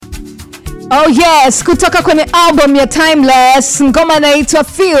Oh yes, kutoka kwenye album ya Timeless, ngoma inaitwa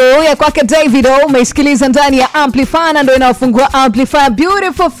Feel ya kwake Davido, umeisikiliza ndani ya Amplifaya, ndio inafungua Amplifaya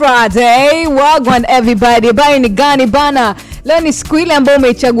Beautiful Friday. Wagwan everybody, bye ni gani bana? Leo ni siku ile ambayo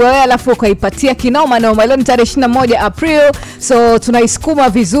umeichagua wewe alafu ukaipatia kinoma noma. Leo ni tarehe 21 April. So tunaisukuma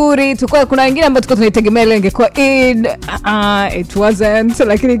vizuri. Kuna wengine ambao tulikuwa tunaitegemea leo ingekuwa Eid. It wasn't.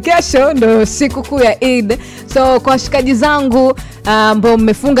 Lakini kesho ndo siku kuu ya Eid. So kwa washikaji zangu ambao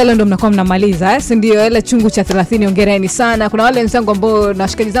mmefunga leo ndo mnakuwa mnamaliza, si ndio? Ile chungu cha 30 hongereni sana. Kuna wale wenzangu ambao na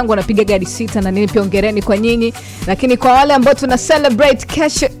washikaji zangu wanapiga gadi 6 na nini pia hongereni kwa nyinyi. Lakini kwa wale ambao tuna celebrate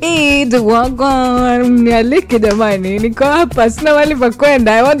kesho Eid, wagwan nialike jamani. Niko hapa sina wali pa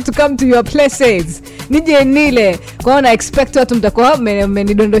kwenda. I want to come to your places. Nije nile. Kwa na expect watu mtakuwa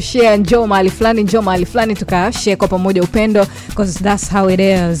mmenidondoshia njoo mahali fulani tukashare kwa pamoja upendo, because that's how it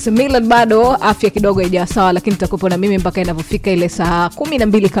is. Millard bado afya kidogo haija sawa, lakini tutakuwa na mimi mpaka inapofika ile saa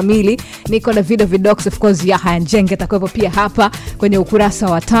 12 kamili. Niko na video vidocs of course ya Hanjenge atakuwepo pia hapa kwenye ukurasa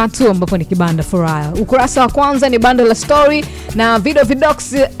wa 3 ambapo ni kibanda furaha. Ukurasa wa kwanza ni bando la story na video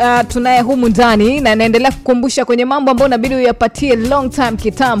vidocs tunaye humu ndani, na naendelea kukumbusha kwenye mambo ambayo inabidi uyapatie long time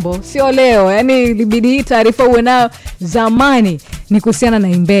kitambo, sio leo. Yani ilibidi taarifa uwe nayo zamani. Ni kuhusiana na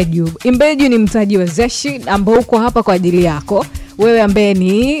Imbeju. Imbeju ni mtaji wezeshi ambao uko hapa kwa ajili yako wewe ambaye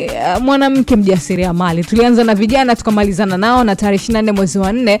ni mwanamke mjasiriamali. Tulianza na vijana tukamalizana nao, na tarehe 24 mwezi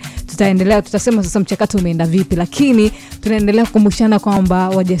wa 4 tutaendelea, tutasema sasa mchakato umeenda vipi, lakini tunaendelea kukumbushana kwamba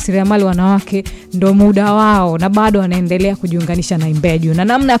wajasiriamali wanawake ndio muda wao na bado wanaendelea kujiunganisha na Imbeju. Na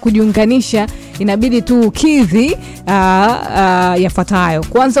namna ya kujiunganisha inabidi tu ukidhi yafuatayo.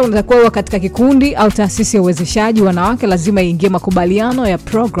 Kwanza unatakiwa katika kikundi au taasisi ya uwezeshaji wanawake, lazima iingie makubaliano ya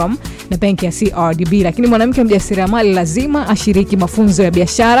program na benki ya CRDB. Lakini mwanamke mjasiriamali lazima ashiriki mafunzo ya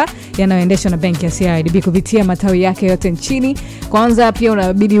biashara yanayoendeshwa na benki ya CRDB kupitia matawi yake yote nchini. Kwanza pia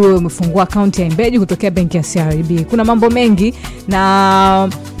unabidi wewe umefungua account ya Imbeju kutokea benki ya CRDB. Kuna mambo mengi, na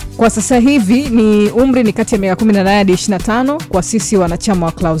kwa sasa hivi ni umri ni kati ya miaka 18 hadi 25 kwa sisi wanachama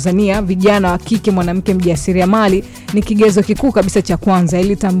wa Klauzania. Vijana wa kike mwanamke mjasiriamali ni kigezo kikuu kabisa cha kwanza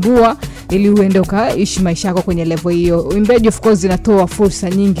ili tambua, ili uende ukaishi maisha yako kwenye level hiyo. Imbeju of course inatoa fursa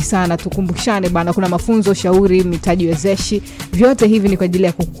nyingi sana, tukumbushane bana. Kuna mafunzo, shauri, mitaji wezeshi, vyote hivi ni kwa ajili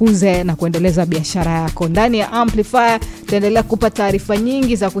ya kukuza na kuendeleza biashara yako. Ndani ya Amplifaya tutaendelea kukupa taarifa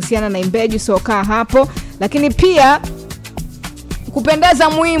nyingi za kuhusiana na Imbeju, so kaa hapo. Lakini pia kupendeza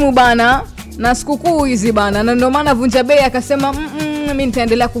muhimu bana na sikukuu hizi bana, na ndio maana Vunja Bei akasema mimi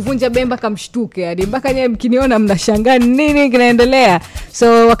nitaendelea kuvunja bei mpaka mshtuke, hadi mpaka nyewe mkiniona mnashangaa nini kinaendelea.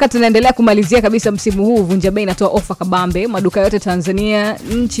 So wakati tunaendelea kumalizia kabisa msimu huu, Vunja Bei inatoa ofa kabambe maduka yote Tanzania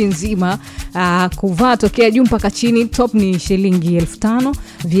nchi nzima. Kuvaa tokea juu mpaka chini, top ni shilingi 1500,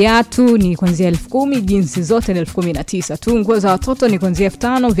 viatu ni kuanzia 10000, jinsi zote ni 19000 tu, nguo za watoto ni kuanzia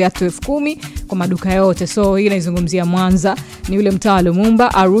 5000, viatu 10000 kwa maduka yote. So hii inaizungumzia Mwanza, ni ule mtaa wa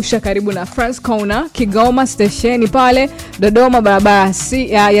Lumumba, Arusha karibu na France Corner, Kigoma station pale, Dodoma barabara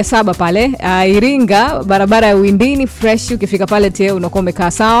ya 7 pale, Iringa barabara ya Windini fresh, ukifika pale teo unakuwa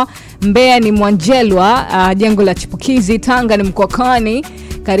umekaa sawa. Mbeya ni Mwanjelwa, jengo la Chipukizi. Tanga ni Mkokani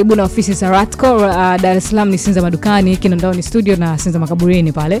karibu na ofisi za Ratco. Dar es Salaam ni Sinza Madukani, Kinondoni studio na Sinza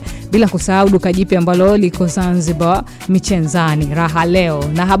Makaburini pale, bila kusahau duka jipya ambalo liko Zanzibar Michenzani, Raha Leo.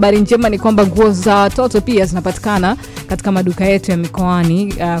 Na habari njema ni kwamba nguo za watoto pia zinapatikana katika maduka yetu ya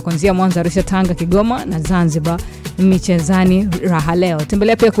mikoani, kuanzia Mwanza, Arusha, Tanga, Kigoma na Zanzibar Michenzani, Raha Leo.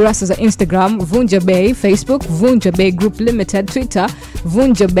 Tembelea pia kurasa za Instagram Vunja Bei, Facebook Vunja Bei Group Limited, Twitter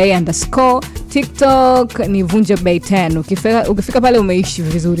Vunja Bei _ TikTok ni Vunja Bei 10. Ukifika pale umeishi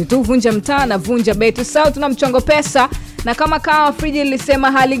vizuri tu. Vunja mtaa na Vunja Bei tu. Sawa, tuna mchongo pesa, na kama Frida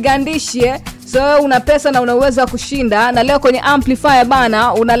ilisema haligandishi, so una pesa na una uwezo wa kushinda. Na leo kwenye Amplifaya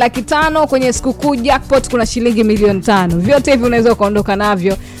bana una 500,000 kwenye sikukuu jackpot, kuna shilingi milioni 5. Vyote hivi unaweza kuondoka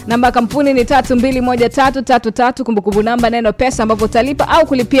navyo. Namba kampuni ni 321333. Kumbukumbu namba neno pesa, ambapo utalipa au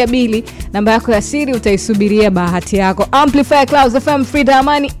kulipia bili. Namba yako ya siri utaisubiria bahati yako. Amplifaya Clouds FM, Frida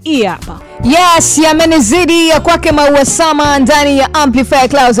Amani hapa. Yes, yamenizidi ya kwake Maua Sama ndani ya Amplifaya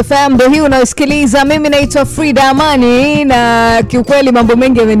Clouds FM. Ndio hii unaosikiliza. Mimi naitwa Frida Amani, na kiukweli mambo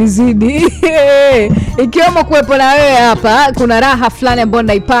mengi yamenizidi. Ikiwemo kuwepo na wewe hapa, kuna raha fulani ambayo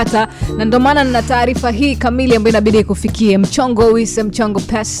naipata, na ndio maana nina taarifa hii kamili ambayo inabidi kufikie. Mchongo wise, mchongo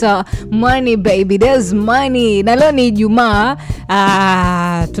pesa, money baby, there's money. Na leo ni Ijumaa,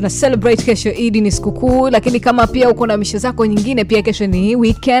 tuna celebrate kesho Eid, ni sikukuu, lakini kama pia uko na mishe zako nyingine pia kesho ni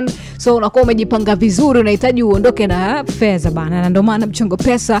weekend. So unakuwa umejipanga vizuri, unahitaji uondoke na fedha bana. Na ndio maana mchongo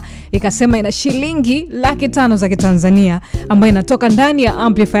pesa ikasema ina shilingi 500,000 za Kitanzania ambayo inatoka ndani ya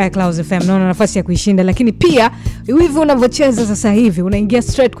Amplifaya Clouds FM, na una nafasi ya kuishinda lakini pia Wivu unavyocheza sasa hivi unaingia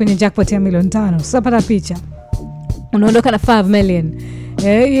straight kwenye jackpot ya milioni 5. Sasa pata picha. Unaondoka na 5 million.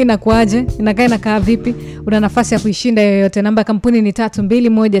 Hii inakuaje? Inakaa vipi? Una nafasi ya kuishinda yoyote. Namba kampuni ni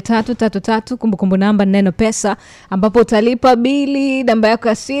 321333, kumbukumbu namba neno pesa, ambapo utalipa bili, namba yako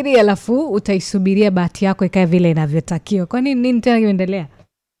ya siri, alafu utaisubiria bahati yako ikae vile inavyotakiwa. Kwa nini tena kiendelea?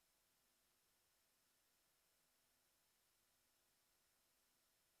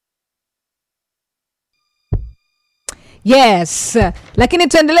 Yes, lakini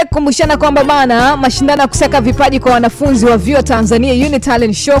tuendelee kukumbushana kwamba bana, mashindano ya kusaka vipaji kwa wanafunzi wa vyuo Tanzania Uni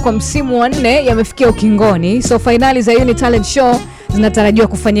Talent Show kwa msimu wa 4 yamefikia ukingoni. So finali za Uni Talent Show zinatarajiwa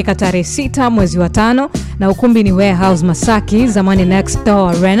kufanyika tarehe 6 mwezi wa 5 na ukumbi ni Warehouse Masaki, zamani Next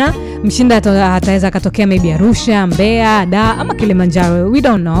Door Arena. Mshindi ataweza katokea maybe Arusha, Mbeya, Dar ama Kilimanjaro. We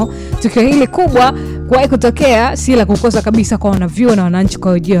don't know. Tukio hili kubwa kuwahi kutokea si la kukosa kabisa kwa wanavyuo na wananchi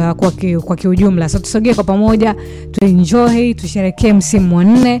kwa kiujumla. So tusogee kwa pamoja, tuenjoy, tusherekee msimu wa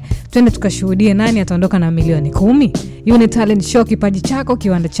 4, twende tukashuhudie nani ataondoka na milioni 10. Uni Talent Show, kipaji chako,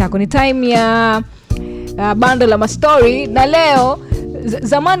 kiwanda chako. Ni time ya bando la mastori, na leo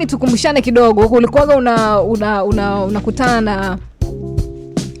zamani tukumbushane kidogo, ulikuwa unakutana na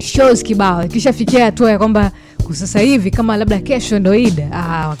shows kibao, kisha fikia hatua ya kwamba sasa hivi kama labda kesho ndo Eid,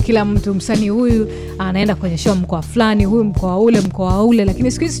 kila mtu msanii huyu anaenda kwenye show mkoa fulani, huyu mkoa ule,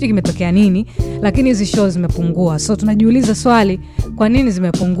 lakini siku hizi sijui kimetokea nini, lakini hizi shows zimepungua. So tunajiuliza swali, kwa nini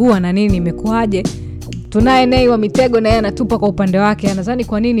zimepungua na nini imekuaje? Tunaye Nei wa Mitego na yeye anatupa kwa upande wake, anadhani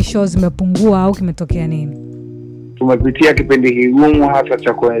kwa nini shows zimepungua au kimetokea nini? Tumepitia kipindi kigumu hasa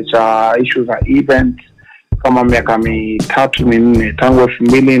cha issue za event kama miaka 3-4 tangu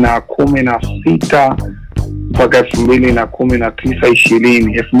 2016 mpaka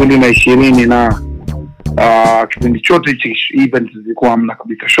 2019-20 na kipindi chote event zilikuwa hamna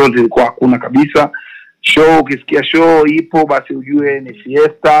kabisa, show zilikuwa hakuna kabisa. Show, ukisikia show ipo basi ujue ni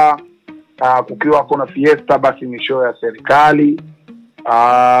fiesta. Kukiwa kuna fiesta basi ni show ya serikali.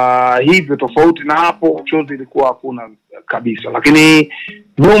 Hivyo tofauti na hapo show zilikuwa hakuna kabisa. Lakini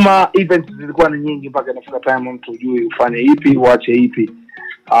nyuma events zilikuwa ni nyingi mpaka inafika time mtu ujue ufanye ipi uache ipi.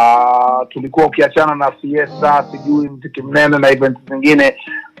 Tulikuwa ukiachana na fiesta, sijui mziki mnene na events zingine,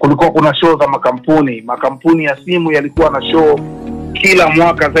 kulikuwa kuna show za makampuni ya simu yalikuwa na show kila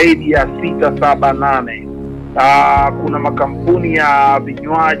mwaka zaidi ya 6, 7, 8. Kuna makampuni ya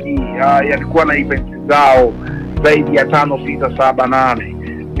vinywaji yalikuwa na events zao zaidi ya 5, 6, 7, 8.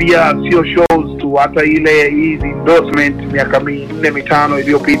 Pia sio shows tu, hata hizi endorsement miaka 4-5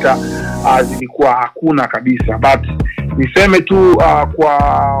 iliyopita zilikuwa hakuna kabisa. But niseme tu kwa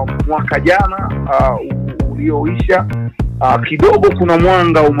mwaka jana ulioisha kidogo kuna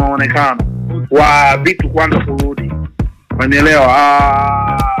mwanga umeonekana wa vitu kwanza kurudi. Unielewa?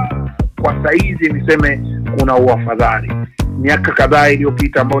 Kwa saizi niseme kuna uafadhali. Miaka kadhaa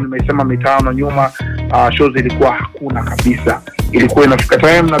iliyopita ambao nimesema 5 nyuma, shows ilikuwa hakuna kabisa. Ilikuwa inafika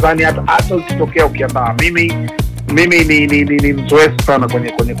time nadhani hata ukitokea ukiandaa. Mimi ni mzoefu sana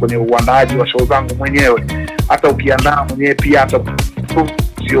kwenye uandaaji wa show zangu mwenyewe. Hata ukiandaa mwenyewe pia hata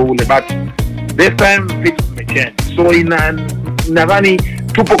sio ule, but this time vitu vimechange. So nadhani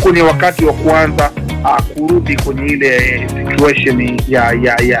tupo kwenye wakati wa kuanza kurudi kwenye ile situation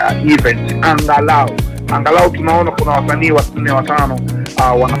ya event. Angalau tunaona kuna wasanii wa 4-5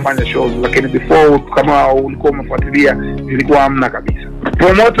 wanafanya shows, lakini before kama ulikuwa umefuatilia ilikuwa hamna kabisa.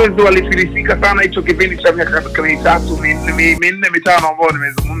 Promoters walifilisika sana hicho kipindi cha miaka 3-4-5 ambao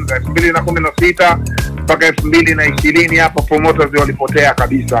nimezungumza 2016 mpaka 2020. Hapa promoters walipotea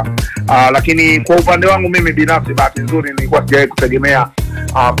kabisa. Lakini kwa upande wangu mimi binafsi, bahati nzuri nilikuwa sijawahi kutegemea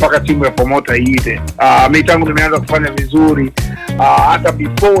mpaka timu ya promoter iite. Mimi tangu nimeanza kufanya vizuri hata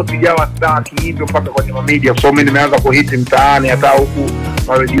before sijawa star hivyo mpaka kwenye media. So mimi nimeanza kuhiti mtaani, hata huku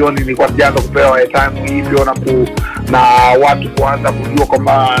redioni nilikuwa sijaanza kupewa airtime hivyo na watu kuanza kujua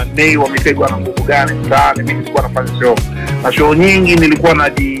kwamba Nei wa Mitego ana nguvu gani mtaani. Mimi nilikuwa nafanya show nyingi,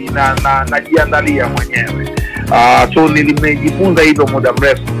 nilikuwa najiandalia mwenyewe. So nilimejifunza hivyo muda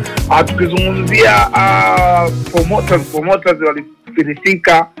mrefu. Tukizungumzia promoters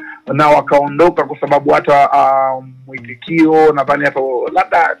walifilisika na wakaondoka kwa sababu hata mwitikio nadhani hata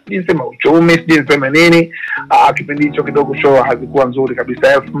labda nisema uchumi, nisema nini, kipindi hicho kidogo show hazikuwa nzuri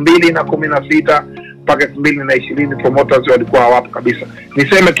kabisa. 2016 mpaka 2020 promoters walikuwa hawapo kabisa.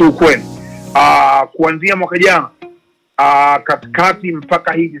 Niseme tu ukweli, kuanzia mwaka jana katikati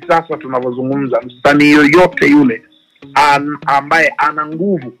mpaka hivi sasa tunavyozungumza, msanii yoyote yule ambaye ana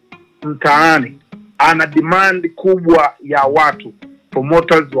nguvu mtaani, ana demand kubwa ya watu,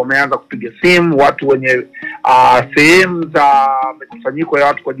 promoters wameanza kupiga simu, watu wenye sehemu za mikusanyiko ya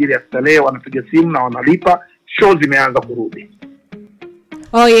watu kwa ajili ya starehe wanapiga simu na wanalipa. Show zimeanza kurudi.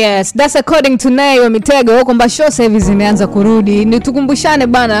 Oh yes, that's according to Nay wa Mitego kwamba show sasa hivi zimeanza kurudi. Ni tukumbushane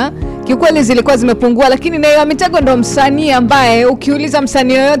bana, kiukweli zilikuwa zimepungua, lakini Nay wa Mitego ndo msanii ambaye ukiuliza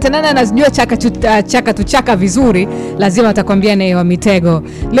msanii yoyote nani anajua chaka tu chaka vizuri, lazima atakwambia Nay wa Mitego.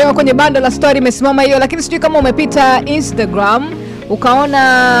 Leo kwenye bando la story imesimama hiyo, lakini sijui kama umepita Instagram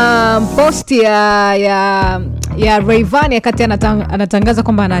ukaona post ya Rayvanny wakati anatangaza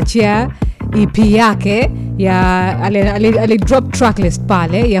kwamba anaachia EP yake ya ali drop tracklist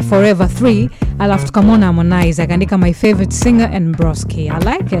pale ya Forever 3, alafu tukamona Harmonize akaandika my favorite singer and broski. I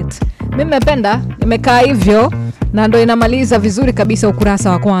like it. Mimi nimependa, imekaa hivyo na ndio inamaliza vizuri kabisa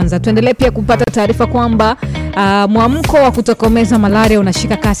ukurasa wa kwanza. Tuendelee pia kupata taarifa kwamba mwamko wa kutokomeza malaria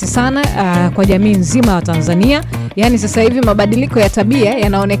unashika kasi sana kwa jamii nzima ya Tanzania. Yaani sasa hivi mabadiliko ya tabia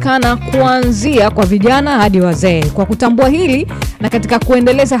yanaonekana kuanzia kwa vijana hadi wazee. Kwa kutambua hili na katika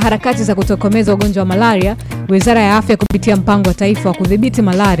kuendeleza harakati za kutokomeza ugonjwa wa malaria, Wizara ya Afya kupitia mpango wa taifa wa kudhibiti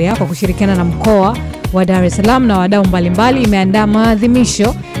malaria kwa kushirikiana na mkoa wa Dar es Salaam na wadau mbalimbali imeandaa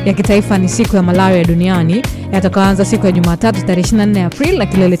maadhimisho ya kitaifa ni siku ya malaria duniani yatakayoanza siku ya Jumatatu tarehe 24 Aprili na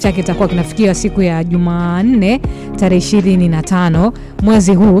kilele chake kitakuwa kinafikia siku ya Jumanne tarehe 25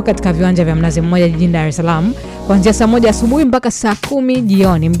 mwezi huu katika viwanja vya Mnazi Mmoja jijini Dar es Salaam kuanzia saa 1 asubuhi mpaka saa 10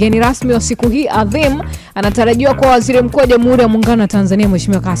 jioni. Mgeni rasmi wa siku hii adhim anatarajiwa kuwa Waziri Mkuu wa Jamhuri ya Muungano wa Tanzania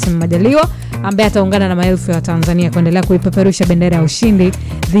Mheshimiwa Kassim Majaliwa, ambaye ataungana na maelfu ya Tanzania kuendelea kuipeperusha bendera ya ushindi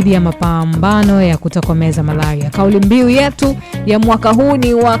dhidi ya mapambano ya kutokomeza malaria. Kauli mbiu yetu ya mwaka huu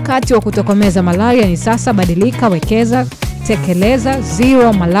ni wakati wa kutokomeza malaria ni sasa, badilika, wekeza, tekeleza,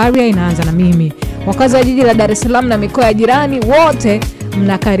 zero malaria inaanza na mimi. Wakazi wa jiji la Dar es Salaam na mikoa ya jirani wote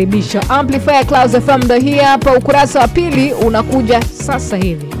mnakaribishwa. Amplifaya Clouds FM ndo hii hapa, ukurasa wa pili unakuja sasa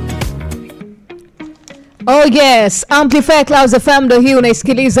hivi. Oh yes, Amplifaya Clouds FM ndo hii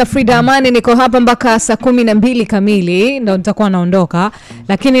unaisikiliza. Frida Amani niko hapa mpaka saa 12 kamili ndo nitakuwa naondoka,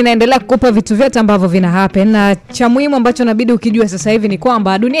 lakini naendelea kukupa vitu vyote ambavyo vina happen, na cha muhimu ambacho inabidi ukijua sasa hivi ni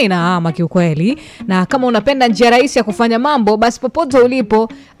kwamba dunia inahama kiukweli, na kama unapenda njia rahisi ya kufanya mambo, basi popote ulipo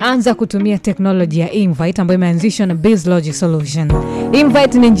anza kutumia technology ya Invite ambayo imeanzishwa na BizLogic Solution.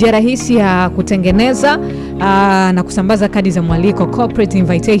 Invite ni njia rahisi ya kutengeneza na kusambaza kadi za mwaliko, corporate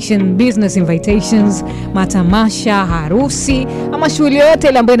invitation, business invitations, matamasha, harusi ama shughuli yoyote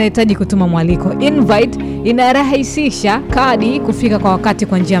ile ambayo inahitaji kutuma mwaliko. Invite inarahisisha kadi kufika kwa wakati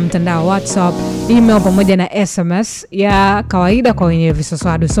kwa njia ya mtandao, WhatsApp, email pamoja na SMS ya kawaida kwa wenye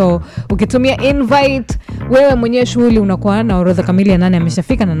visoswadu. So ukitumia Invite wewe mwenyewe shughuli unakuwa na orodha kamili ya nani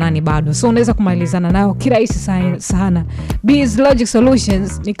ameshafika na nani bado. So unaweza kumalizana nao kirahisi sana. BizLogic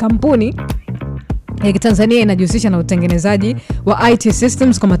Solutions ni kampuni ya Tanzania inajihusisha na utengenezaji wa IT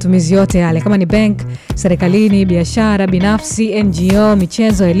systems kwa matumizi yote yale, kama ni bank, serikalini, biashara, binafsi, NGO,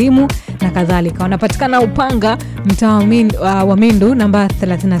 michezo, elimu na kadhalika. Wanapatikana Upanga, mtaa wa Mindu namba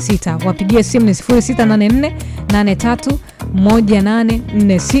 36. Wapigie simu ni 0684 83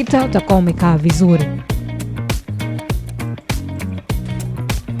 1846, utakuwa umekaa vizuri.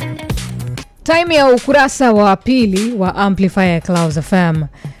 Time ya ukurasa wa pili wa Amplifaya Clouds FM.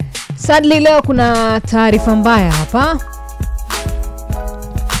 Sadly leo kuna taarifa mbaya hapa.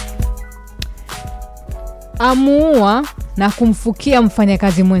 Amuua na kumfukia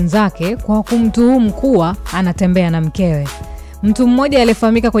mfanyakazi mwenzake kwa kumtuhumu kuwa anatembea na mkewe. Mtu mmoja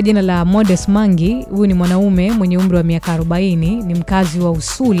aliyefahamika kwa jina la Modest Mangi, huyu ni mwanaume mwenye umri wa miaka 40, ni mkazi wa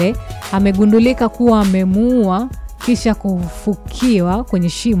Usule, amegundulika kuwa amemuua kisha kufukiwa kwenye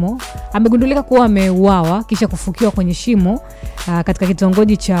shimo. Amegundulika kuwa ameuawa kisha kufukiwa kwenye shimo katika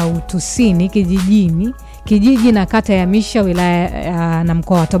kitongoji cha Utusini kijiji na kata ya Misha, wilaya na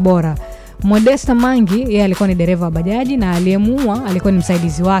mkoa wa Tabora. Modesta Mangi yeye alikuwa ni dereva wa bajaji na aliyemuua alikuwa ni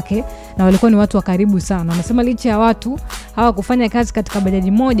msaidizi wake, na walikuwa ni watu wa karibu sana. Anasema licha ya watu hawa kufanya kazi katika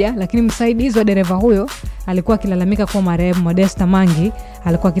bajaji moja, lakini msaidizi wa dereva huyo alikuwa akilalamika kwa marehemu Modesta Mangi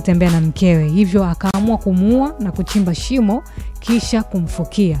alikuwa akitembea na mkewe, hivyo akaamua kumuua na kuchimba shimo kisha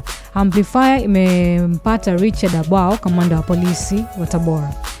kumfukia. Amplifaya imempata Richard Abao, kamanda wa polisi wa Tabora.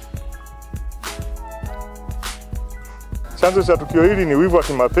 Chanzo cha tukio hili ni wivu wa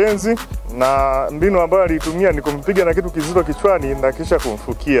kimapenzi, na mbinu ambayo alitumia ni kumpiga na kitu kizito kichwani na kisha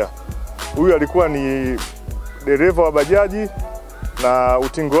kumfukia. Huyu alikuwa ni dereva wa bajaji na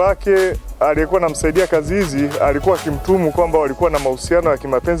utingo wake aliyekuwa anamsaidia kazi hizi alikuwa akimtuhumu kwamba walikuwa na mahusiano ya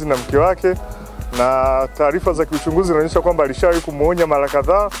kimapenzi na mke wake, na taarifa za kiuchunguzi zinaonyesha kwamba alishawahi kumuonya mara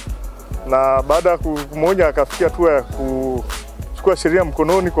kadhaa, na baada ya kumuonya akafikia hatua ya kuchukua sheria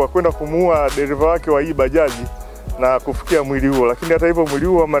mkononi kwa kwenda kumuua dereva wake wa hii bajaji na kufikia mwili huo. Lakini hata hivyo mwili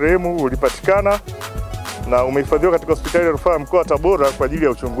huo wa marehemu ulipatikana na umehifadhiwa katika hospitali ya rufaa ya mkoa wa Tabora kwa ajili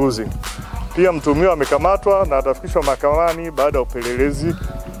ya uchunguzi. Pia mtuhumiwa amekamatwa na atafikishwa mahakamani baada ya upelelezi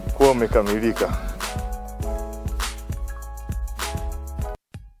kuwa umekamilika.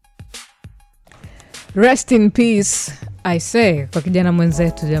 Rest in peace, I say, kwa kijana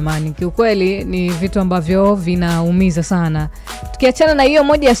mwenzetu jamani. Kiukweli ni vitu ambavyo vinaumiza sana. Tukiachana na hiyo,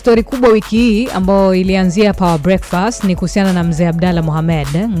 moja ya story kubwa wiki hii ambayo ilianzia Power Breakfast ni kuhusiana na mzee Abdalla Mohamed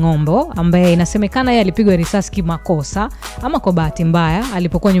Ngombo, ambaye inasemekana yeye alipigwa risasi kimakosa ama kwa bahati mbaya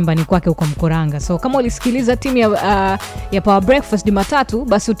alipokuwa nyumbani kwake huko Mkuranga. So kama ulisikiliza timu ya Power Breakfast Jumatatu,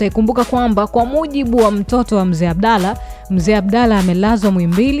 basi utaikumbuka kwamba kwa mujibu wa mtoto wa mzee Abdalla amelazwa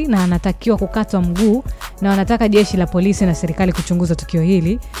Muhimbili na anatakiwa kukatwa mguu, na wanataka jeshi la polisi na serikali kuchunguza tukio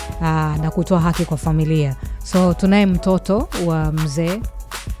hili na kutoa haki kwa familia. So tunaye mtoto wa mzee.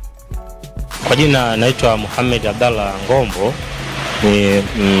 Kwa jina naitwa Mohamed Abdalla Ngombo, ni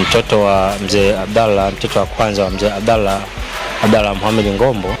mtoto wa mzee Abdalla, mtoto wa kwanza wa mzee Abdalla Mohamed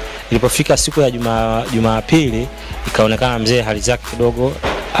Ngombo. Ilipofika siku ya Jumapili ikaonekana mzee hali zake kidogo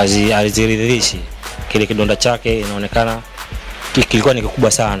haziridhishi. Kile kidonda chake inaonekana kilikuwa ni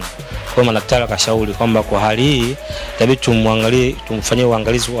kikubwa sana. Kwa madaktari akashauri kwamba kwa hali hii inabidi tumfanyie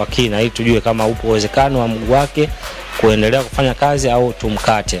uangalizi wa kina ili tujue kama upo uwezekano wa mguu wake kuendelea kufanya kazi au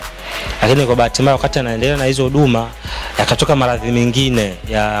tumkate. Lakini kwa bahati mbaya wakati anaendelea na hizo huduma yakatoka maradhi mengine,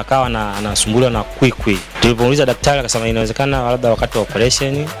 akawa anasumbuliwa na kwikwi. Tulipomuuliza daktari akasema inawezekana labda wakati wa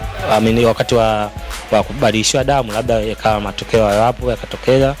operation, wakati wa kubadilishwa damu labda yakawa matokeo hapo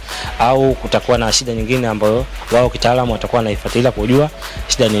yakatokea, au kutakuwa na shida nyingine ambayo wao kitaalamu watakuwa wanaifuatilia kujua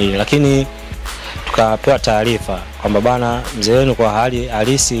shida ni nini. Lakini tukapewa taarifa kwamba bana, mzee wenu kwa hali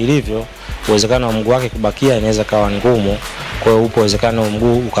halisi ilivyo, uwezekano wa mguu wake kubakia inaweza kawa ngumu, kwa hiyo upo uwezekano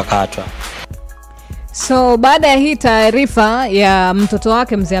mguu ukakatwa. So baada ya hii taarifa ya mtoto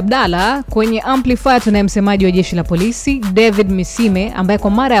wake mzee Abdalla, kwenye Amplifaya tunaye msemaji wa jeshi la polisi David Misime, ambaye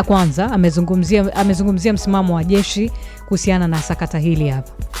kwa mara ya kwanza amezungumzia msimamo wa jeshi kuhusiana na sakata hili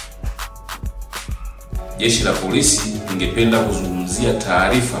hapa. Jeshi la polisi lingependa kuzungumzia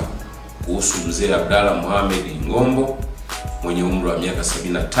taarifa kuhusu mzee Abdalla Mohamed Ngombo mwenye umri wa miaka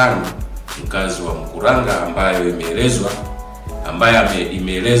 75, mkazi wa Mkuranga, ambaye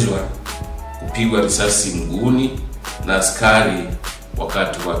imeelezwa kupigwa risasi mguuni na askari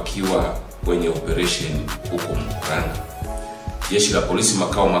wakati wakiwa kwenye operation huko Mkuranga. Jeshi la polisi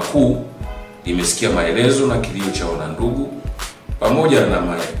makao makuu limesikia maelezo na kilio cha wanandugu pamoja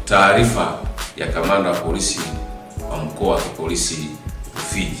na taarifa ya kamanda wa polisi wa mkoa wa polisi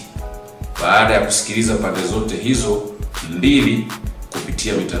Rufiji. Baada ya kusikiliza pande zote hizo mbili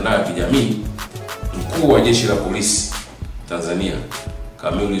kupitia mitandao ya kijamii, mkuu wa jeshi la polisi Tanzania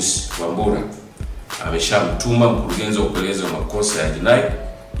Camillus Wambura ameshamtuma mkurugenzi wa upelelezi wa makosa ya jinai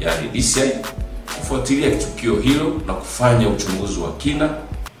yani DCI kufuatilia tukio hilo na kufanya uchunguzi wa kina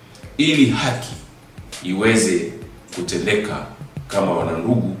ili haki iweze kutendeka kama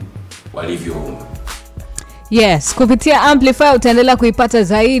wanandugu walivyoomba. Yes, kupitia Amplify utaendelea kuipata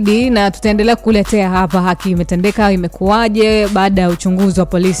zaidi na tutaendelea kukuletea hapa haki imetendeka imekuaje, baada ya uchunguzi wa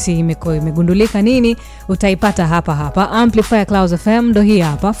polisi imegundulika nini, utaipata hapa. Amplify Clouds FM ndo hii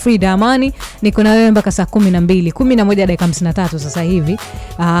hapa. Frida Amani niko na wewe mpaka saa 11:53 sasa hivi.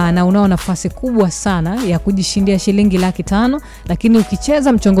 Na unao nafasi kubwa sana ya kujishindia shilingi 500,000, lakini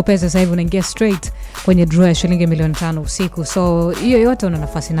ukicheza mchongo pesa sasa hivi unaingia straight kwenye draw ya shilingi 5,000,000 usiku. So hiyo yote una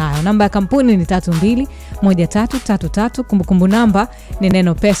nafasi nayo. Namba ya kampuni ni 321333. Kumbukumbu namba ni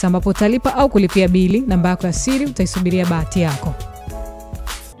neno pesa, ambapo utalipa au kulipia bili. Namba yako ya siri utaisubiria bahati yako.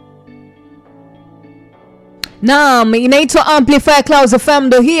 Naam, inaitwa Amplify Clouds FM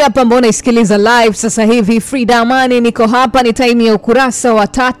ndo hii hapa ambao unaisikiliza live sasa hivi. Frida Amani niko hapa, ni time ya ukurasa wa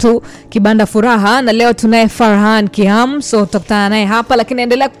 3 Kibanda Furaha, na leo tunaye Farhan Kiham, so tutakutana naye hapa, lakini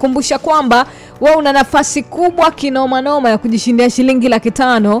endelea kukumbusha kwamba wewe una nafasi kubwa kinoma ya kujishindia shilingi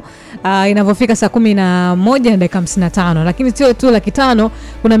 500,000 inavyofika saa 11:55. Lakini sio tu 500,000,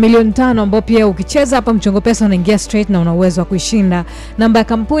 kuna 500,000 ambao pia ukicheza hapa mchongo pesa unaingia straight na una uwezo wa kushinda. Namba ya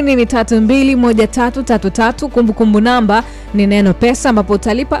kampuni ni 321333. Kumbukumbu namba ni neno pesa, ambapo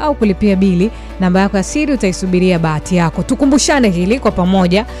utalipa au kulipia bili. Namba yako ya siri utaisubiria bahati yako. Tukumbushane hili kwa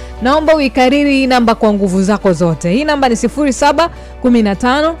pamoja. Naomba uikariri hii namba kwa nguvu zako zote. Hii namba ni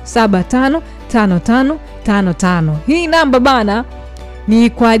 0715755555. Hii namba bana ni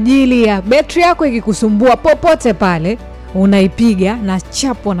kwa ajili ya betri yako ikikusumbua popote pale, unaipiga na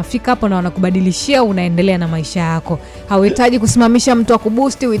chapo wanafika hapo na wanakubadilishia, unaendelea na maisha yako. Hauhitaji kusimamisha mtu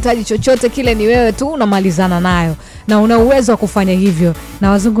akuboost, uhitaji chochote kile, ni wewe tu unamalizana nayo na una uwezo wa kufanya hivyo. Na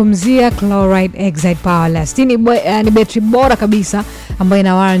wazungumzia Chloride Exide Powerless. Ni betri bora kabisa ambayo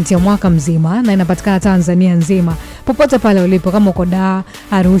ina warranty ya mwaka mzima na inapatikana Tanzania nzima. Popote pale ulipo, kama uko Dar,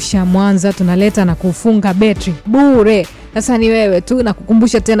 Arusha, Mwanza, tunaleta na kufunga betri bure. Sasa ni wewe tu, na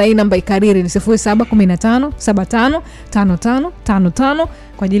kukumbusha tena hii namba ikariri ni 0715755555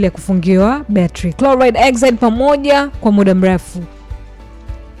 kwa ajili ya kufungiwa betri. Chloride Exide pamoja kwa muda mrefu.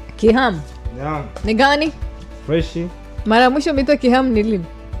 Kiham. Yeah. Ni gani? Freshi. Mara mwisho umeitwa Kiham ni lini?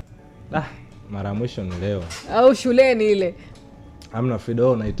 Mara mwisho ni leo. Au shuleni ile? Hamna, Frida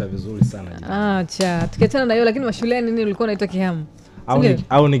unaita vizuri sana. Acha. Tukiachana na hiyo, lakini mashuleni nini ulikuwa unaitwa Kiham?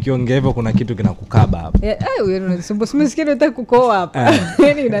 Au nikiongea hivyo kuna kitu kinakukaba hapa. Wewe unanisumbua. Simesikia unataka kukoa hapa.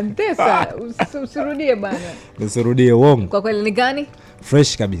 Yaani inanitesa. Usirudie bana. Nisirudie uongo. Kwa kweli ni gani?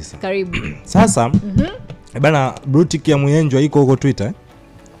 Fresh kabisa. Karibu. Sasa bana, blutik ya Muyenjwa iko huko Twitter.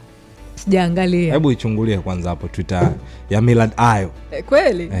 Sijaangalia. Hebu ichungulie kwanza hapo Twitter ya Millard ayo.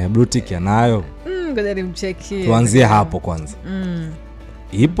 Kweli? Blutik yanayo. Ngoja nimchekie. Tuanzie hapo kwanza.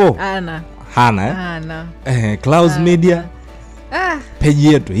 Ipo? Hana. Clouds Media. Page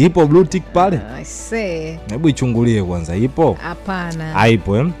yetu ipo blutik pale? I see. Hebu ichungulie kwanza, ipo? Hapana.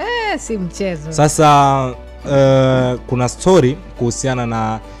 Haipo si mchezo. Sasa kuna story kuhusiana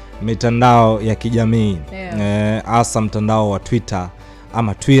na mitandao ya kijamii. Hasa mtandao wa Twitter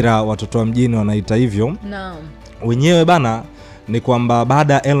ama Twitter, watoto wa mjini wanaita hivyo. Naam. Wenyewe bana ni kwamba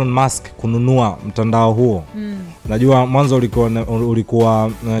baada ya Elon Musk kununua mtandao huo. Najua mwanzo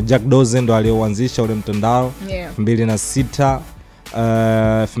ulikuwa Jack Dorsey ndo alioanzisha ule mtandao 2006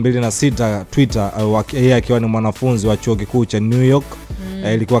 Twitter, yeye akiwa ni mwanafunzi wa chuo kikuu cha New York.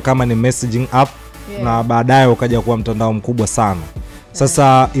 Ilikuwa kama ni messaging app na baadaye ukaja kuwa mtandao mkubwa sana.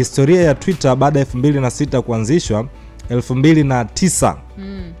 Sasa historia ya Twitter baada ya 2006 kuanzishwa, 2009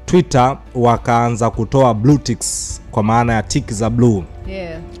 Twitter wakaanza kutoa blue ticks, kwa maana ya tick za blue.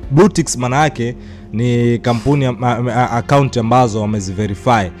 Blue ticks maana yake ni kampuni account ambazo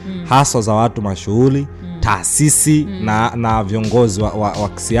wameziverify hasa za watu mashuhuri, taasisi na viongozi wa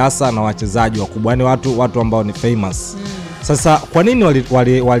kisiasa na wachezaji wakubwa, yani watu ambao ni famous. Sasa kwa nini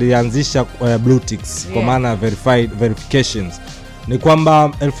walianzisha blue ticks kwa maana verifications? Ni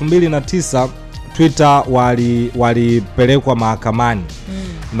kwamba 2009 Twitter walipelekwa mahakamani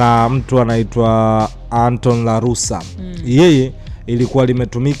na mtu anaitwa Anton LaRussa. Yeye ilikuwa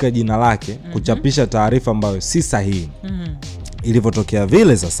limetumika jina lake kuchapisha taarifa ambayo si sahihi. Ilivyotokea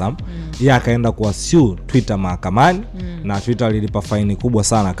vile sasa, yeye akaenda kuasue Twitter mahakamani na Twitter lilipa faini kubwa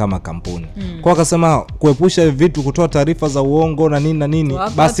sana kama kampuni. Kwa akasema kuepusha vitu, kutoa taarifa za uongo na nini,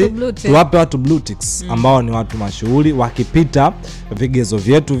 basi tuwape watu blue ticks ambao ni watu mashuhuri, wakipita vigezo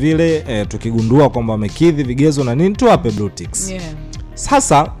vyetu vile, tukigundua kwamba wamekidhi vigezo na nini, tuwape blue ticks.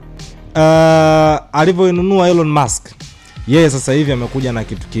 Sasa alivyoinunua Elon Musk, yeye sasa hivi amekuja na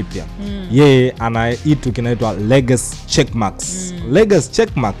kitu kipya. Yeye ana kitu kinaitwa legacy checkmarks. Legacy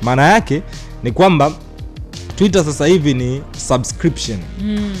checkmark maana yake ni kwamba Twitter sasa hivi ni subscription.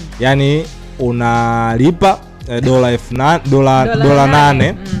 Yani unalipa dola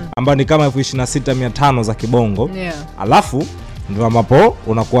 8 ambayo ni kama 26,500 za kibongo. Alafu ndio ambapo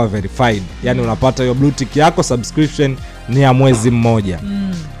unakuwa verified. Yani unapata hiyo blue tick yako, subscription ni ya mwezi mmoja.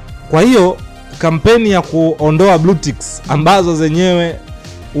 Kwa hiyo kampeni ya kuondoa blue ticks ambazo zenyewe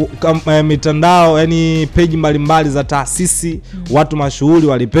mitandao, yani page mbalimbali za taasisi, watu mashuhuri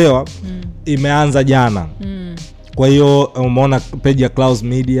walipewa, imeanza jana. Kwa hiyo umeona page ya Clouds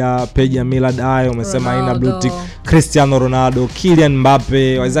Media, page ya Millard ayo umesema haina blue tick. Cristiano Ronaldo, Kylian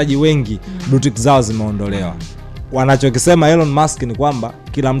Mbappe, wachezaji wengi blue tick zao zimeondolewa. Wanachokisema Elon Musk ni kwamba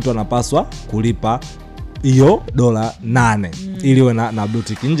kila mtu anapaswa kulipa hiyo dola 8 ili uwe na blue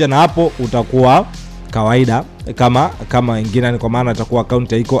tick. Nje na hapo utakuwa kawaida kama wengine, kwa maana itakuwa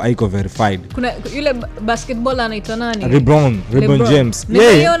account haiko verified. Kuna yule basketball anaitwa nani? LeBron James.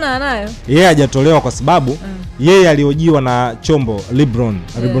 Nimeona anayo. Yeye hajatolewa kwa sababu yeye aliojiwa na chombo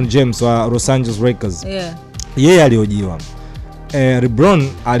LeBron James wa Los Angeles Lakers. Yeye aliojiwa. LeBron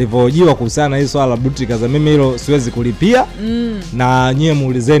alivyojiwa kuhusiana na hii swala la blue tick, za mimi hilo siwezi kulipia. Na nyie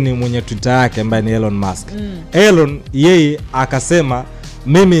muulizeni mwenye Twitter yake ambaye ni Elon Musk. Elon yeye akasema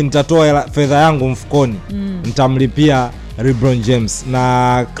mimi nitatoa fedha yangu mfukoni, nitamlipia LeBron James.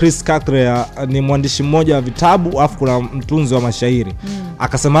 Na Chris Carter ni mwandishi mmoja wa vitabu afu kuna mtunzi wa mashairi,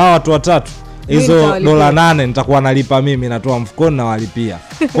 akasema hao watu watatu hizo dola 8 nitakuwa nalipa mimi, natoa mfukoni na walipia.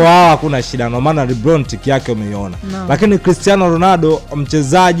 Kwa hao hakuna shida, no maana LeBron tick yake umeiona. Lakini Cristiano Ronaldo,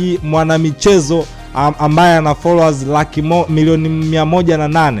 mchezaji, mwanamichezo ambaye ana followers milioni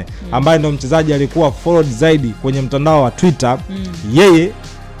 108 ambaye ndio mchezaji alikuwa followed zaidi kwenye mtandao wa Twitter, yeye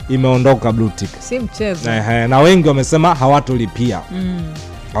imeondoka blue tick. Si mchezo. Na wengi wamesema hawatolipia.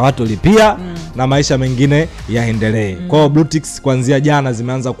 Hawatolipia na maisha mengine yaendelee. Kwa hiyo blue ticks kuanzia jana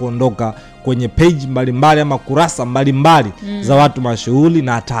zimeanza kuondoka kwenye page mbalimbali ama kurasa mbalimbali za watu mashuhuri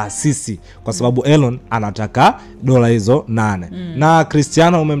na taasisi, kwa sababu Elon anataka dola hizo 8. Na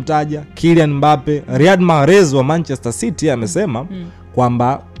Cristiano umemtaja, Kylian Mbappe, Riyad Mahrez wa Manchester City amesema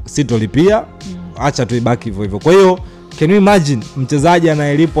kwamba sitolipia, acha tuibaki hivyo hivyo. Kwa hiyo can you imagine mchezaji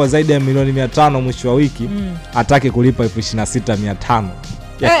anayelipwa zaidi ya milioni 500 mwisho wa wiki atake kulipa 26,500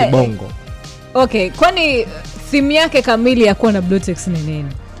 ya kibongo? Okay, kwani theme yake kamili ya kuwa na blue ticks ni nini?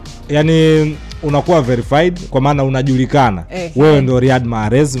 Yani unakuwa verified kwa maana unajulikana. Wewe ndio Riyad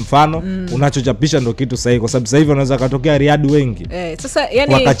Mahrez mfano, unachochapisha ndio kitu sahihi, kwa sababu sasa hivi unaweza katokea Riyad wengi. Sasa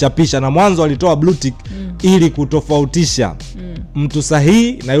yani wakachapisha, na mwanzo walitoa blue tick ili kutofautisha mtu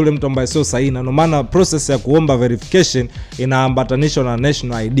sahihi na yule mtu ambaye sio sahihi, na maana process ya kuomba verification inaambatanishwa na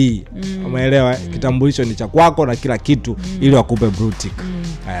national ID. Umeelewa? Kitambulisho ni cha kwako na kila kitu ili wakupe blue tick.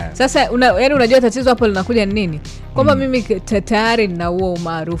 Sasa yani unajua tatizo hapo linakuja ni nini? Kwamba mimi tayari nina huo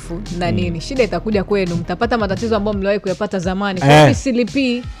umaarufu na nini, shida itakuja kwenu, mtapata matatizo ambayo mliwahi kuyapata zamani. Kwa hiyo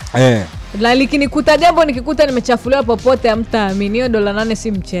silipi. La likinikuta jambo nikikuta nimechafuliwa popote hamtaamini. Hiyo dola 8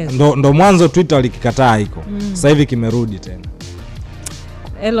 si mchezo. Ndo mwanzo Twitter alikikataa hiko. Sasa hivi kimerudi tena.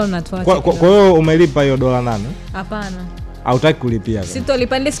 Elon atuache. Kwa hiyo umelipa hiyo dola 8? Hapana. Hautaki kulipia?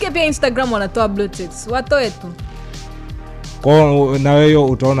 Sitolipa. Nilisikia pia Instagram wanatoa blue ticks. Watoe tu. Kwa hiyo na wewe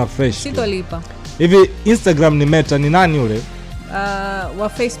utaona fresh. Sitolipa. Hivi Instagram ni Meta, ni nani yule? Wa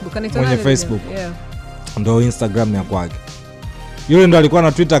Facebook anaitwa nani? Facebook. Ndio Instagram ya kwake. Yule ndo alikuwa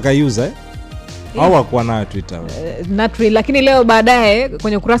na Twitter akaiuza au hakuwa nayo Twitter? Not really, lakini leo baadaye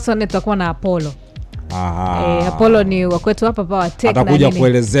kwenye ukurasa wetu tutakuwa na Apollo. Apollo ni wakwetu hapa pa tech, atakuja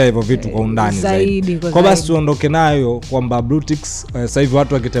kuelezea hivyo vitu kwa undani zaidi. Kwa basi tuondoke nayo kwamba blue ticks sasa hivi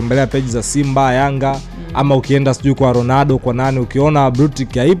watu wakitembelea page za Simba, Yanga ama ukienda sijui kwa Ronaldo kwa nani, ukiona blue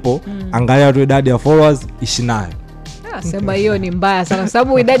tick haipo, angalia tu idadi ya followers ishi nayo. Sema hiyo ni mbaya sana,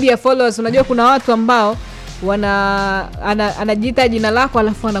 sababu idadi ya followers, unajua kuna watu ambao anajiita jina lako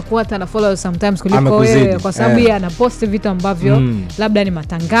alafu anakuwa hata na followers sometimes kuliko wewe, kwa sababu yeye anapost vitu ambavyo labda ni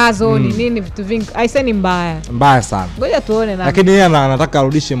matangazo ni nini, vitu vingi. Aisee, ni mbaya sana. Ngoja tuone na. Lakini yeye anataka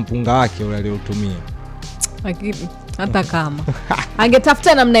arudishe mpunga wake ule aliotumia. Lakini hata kama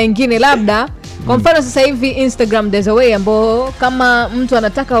angetafuta namna nyingine labda. Kwa mfano sasa hivi Instagram there's a way ambao kama mtu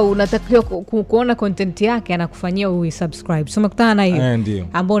unatakiwa kuona content yake anakufanyia subscribe. So umekutana na hiyo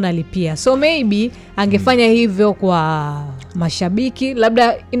ambao unalipia. So maybe angefanya hivyo kwa mashabiki,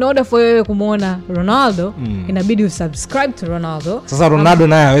 labda in order for wewe kumuona Ronaldo inabidi usubscribe to Ronaldo. Sasa Ronaldo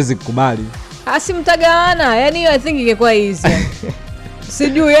naye hawezi kukubali. Asimtagawana. Yani hiyo I think ingekuwa easy.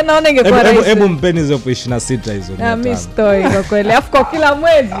 Sijui naona ingekuwa rahisi. Hebu mpeni hizo 26 hizo. Mimi stoi kwa kweli. Afu kwa kila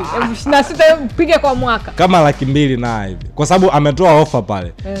mwezi 26 mpige kwa mwaka. Kama 200,000 na hivi. Kwa sababu ametoa offer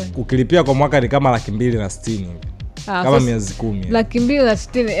pale. Ukilipia kwa mwaka ni kama 260 hivi. Kama miezi 10.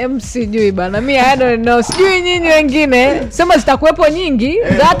 260 sijui bana. Mimi I don't know. Sijui nyinyi wengine. Sema zitakuwepo nyingi.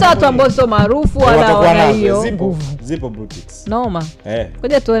 Hata watu ambao sio maarufu wala wana hiyo. Zipo boutiques. Noma.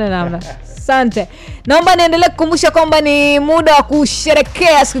 Ngoja tuone namna. Asante. Naomba niendelee kukumbusha kwamba ni muda wa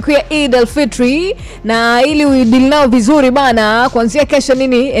kusherehekea siku ya Eid al-Fitr, na ili udeal nao vizuri bana, kuanzia kesho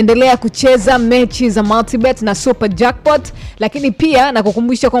endelea kucheza mechi za multibet na super jackpot, lakini pia na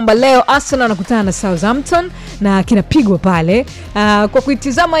kukumbusha kwamba leo Arsenal anakutana na Southampton na kinapigwa pale. Kwa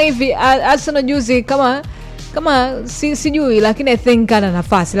kuitazama hivi Arsenal juzi kama sijui, lakini I think ana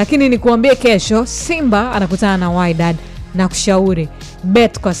nafasi, lakini nikuambie kesho Simba anakutana na Wydad na kushauri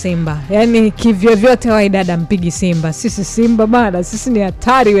bet kwa Simba. Yani kivyo vyote Wydad mpigi Simba. Sisi Simba bana, sisi ni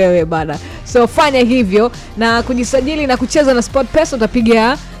hatari wewe bana. So fanya hivyo na kujisajili na kucheza na SportPesa,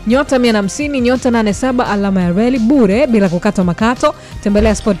 utapiga nyota 150 nyota 87 alama ya reli bure bila kukata makato.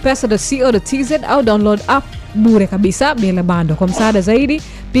 Tembelea sportpesa.co.tz au download app bure kabisa bila bando. Kwa msaada zaidi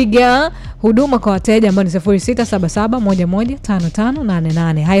piga huduma kwa wateja ambao ni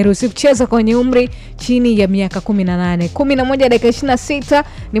 0677115588. Hairuhusi kucheza kwenye umri chini ya miaka 18. 11:26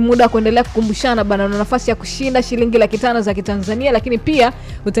 ni muda wa kuendelea kukumbushana bana, una nafasi ya kushinda shilingi 500 za Kitanzania, lakini pia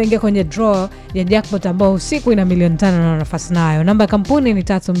utaingia kwenye draw ya jackpot ambao usiku ina milioni 5 na nafasi nayo. Namba ya kampuni ni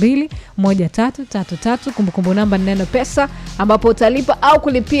 321333. Kumbukumbu namba ni neno pesa, ambapo utalipa au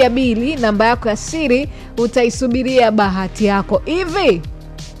kulipia bili. Namba yako ya siri utaisubiria bahati yako. Hivi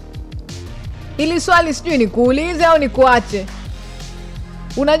ili swali sijui ni kuulize au ni kuache.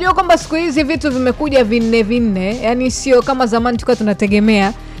 Unajua kwamba siku hizi vitu vimekuja vinne, yani sio kama zamani tulikuwa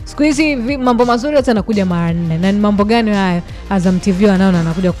tunategemea Siku hizi mambo mazuri hata yanakuja mara 4. Na ni mambo gani hayo Azam TV wanaona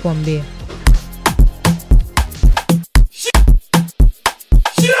anakuja kukuambia?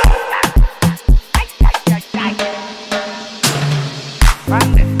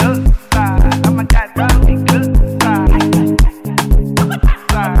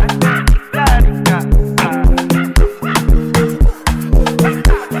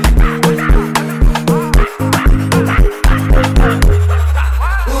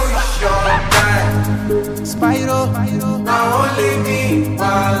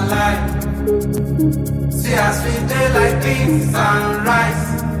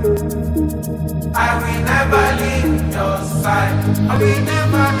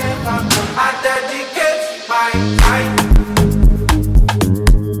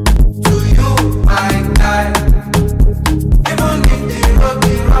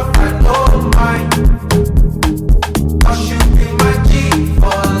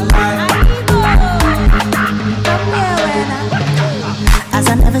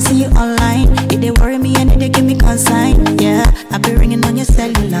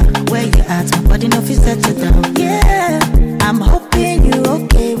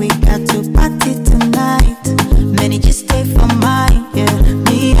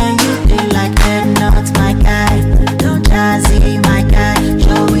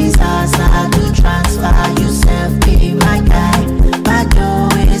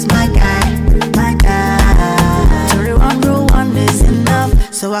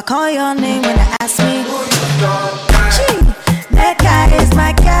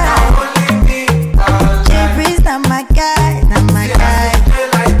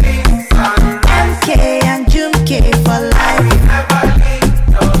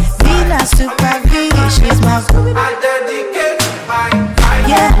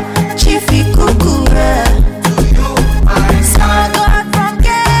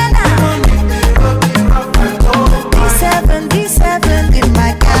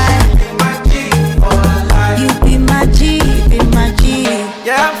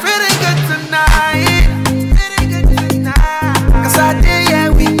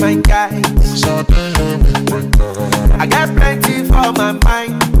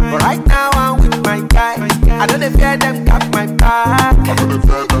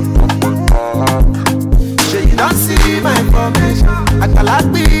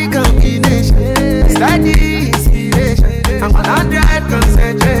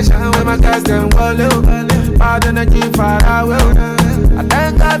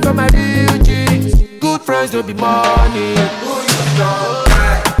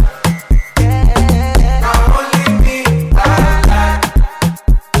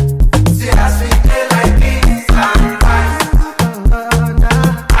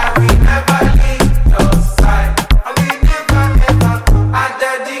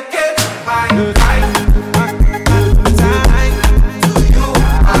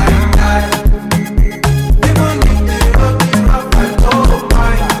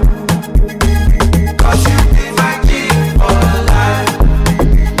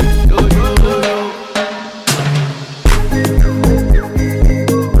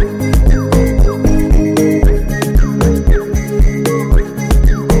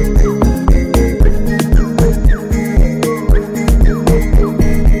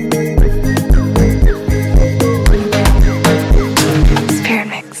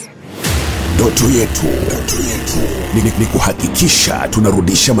 Ni kuhakikisha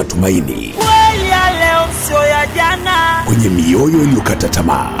tunarudisha matumaini kweli ya leo sio ya jana kwenye mioyo iliyokata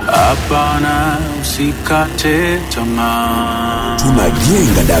tamaa. Hapana, usikate tamaa.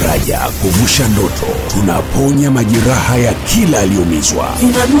 Tunajenga daraja kuvusha ndoto, tunaponya majeraha ya kila aliumizwa.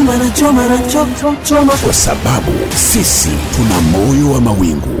 Inaduma na choma kwa sababu sisi tuna moyo wa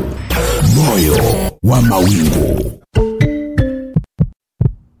mawingu. Moyo wa mawingu.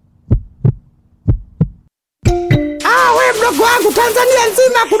 Wangu Tanzania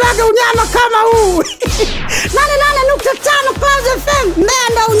nzima kunaga unyama kama huu. 88.5 Clouds FM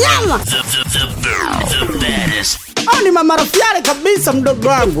nenda unyama. The baddest. Ni mama Rafiale kabisa mdogo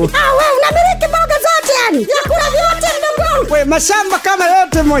wangu. Wewe unamiliki mboga zote yani. Vyakula vyote mdogo wangu. Wewe mashamba kama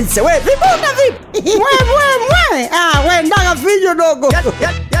yote Moise. Wewe vibunda vipi? Wewe ndaga video dogo.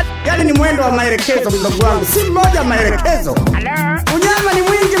 Yaani ni mwendo wa maelekezo mdogo wangu. Si mmoja maelekezo. Unyama ni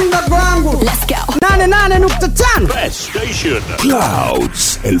mwingi mdogo wangu. Let's go. 88.5 Best Station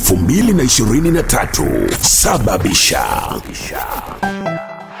Clouds 2023 sababisha. Wow!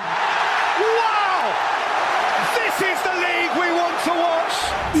 This is the league we want to watch.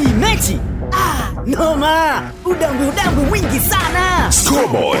 Mechi. Noma. Udambu mwingi sana.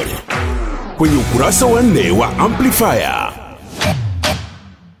 Scoreboard kwenye ukurasa wa 4 wa Amplifaya.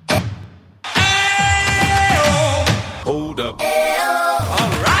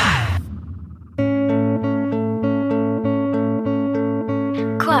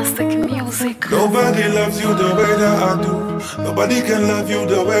 the way that I do. Nobody can love you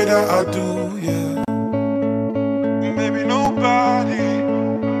the way that I do, yeah. Baby,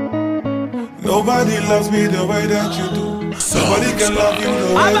 nobody loves me the way that you do. Nobody can love you the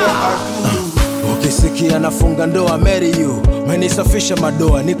way that I do. Ukisikia nafunga ndoa marry you. Menisafisha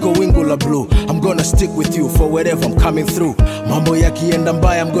madoa niko wingu la blue. I'm gonna stick with you for wherever I'm coming through. Mambo yakienda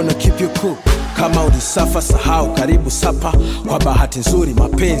mbaya I'm gonna keep you cool. Kama ulisafa sahau karibu sapa. Kwa bahati nzuri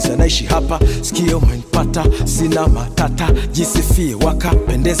mapenzi yanaishi hapa. Sikio umenipata sina matata. Jisifie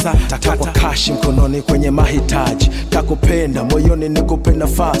wakapendeza takwa kashi mkononi kwenye mahitaji. Takupenda moyoni nikupe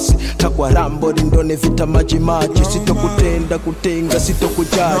nafasi. Takwa rambo rindoni vita maji maji. Sitokutenda kutenga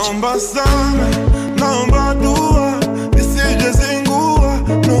sitokujaji. Naomba sana, naomba dua. Nisije zingua.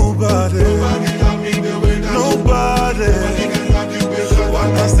 Nobody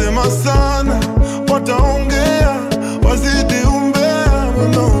watasema sana, wataongea, wazidi umbea.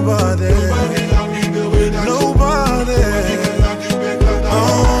 Nobody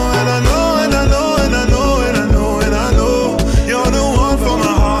oh, and I know, and I know, and I know, and I know, and I know you're the one for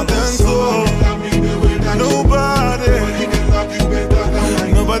my heart and soul.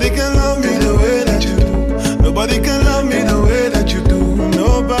 Nobody can love me the way that you do. Nobody can love me the way that you do.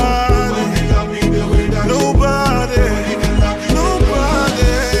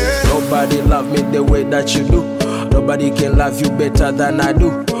 Nobody love me the way that you do. Nobody can love you better than I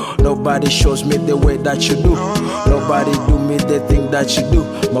do. Nobody shows me the way that you do. Nobody do me the thing that you do.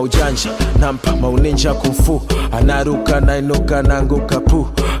 Maujanja, nampa, mauninja kumfu. Anaruka, nainuka, nanguka pu.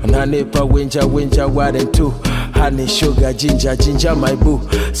 Nanipa, winja, warren tu. Honey, sugar, ginger, my boo.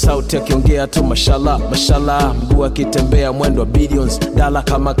 Sauti akiongea tu mashallah. Mguu akitembea mwendo billions. Dala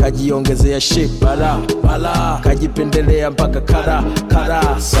kama kajiongezea shape. Bala, kajipendelea mpaka kara.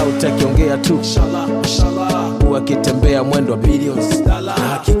 Sauti akiongea tu mashallah. Mguu akitembea mwendo billions. Dala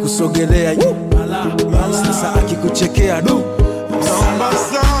akikusogelea bala. Sasa akikuchekea du. Naomba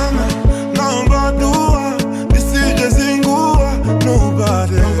sana, naomba dua. Nisije zingua.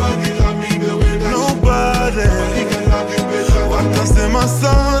 Nobody watasema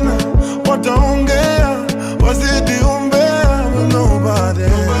sana, wataongea, wazidi umbea. Nobody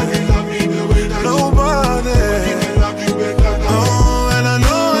oh, and I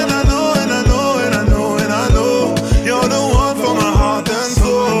know, and I know, and I know, and I know, and I know you're the one for my heart and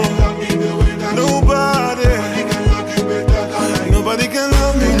soul. Nobody can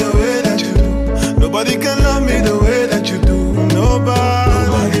love me the way that you do. Nobody can love me the way that you do.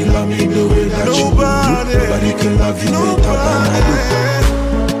 Nobody love me the way that you do. Nobody can love you better than I do.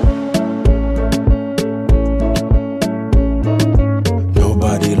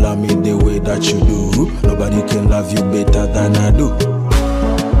 Nobody love me the way that you do. Nobody can love you better than I do.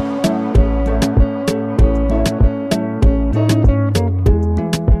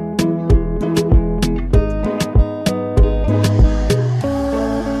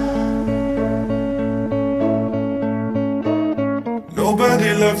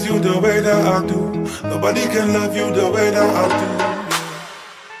 Nobody loves you the way that I do. Nobody can love you the way that I do.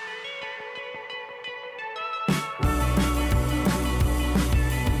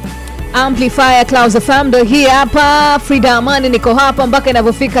 Amplifaya Clouds FM ndo hii hapa. Frida Amani niko hapa mpaka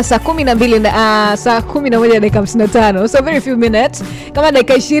inavyofika saa 12 saa 11 dakika 55. So very few minutes. Kama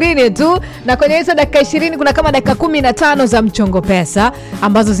dakika 20 tu. Na kwenye hizo dakika 20 kuna kama dakika 15 za mchongo pesa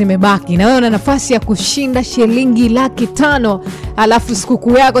ambazo zimebaki. Na wewe una nafasi ya kushinda shilingi 500,000. Alafu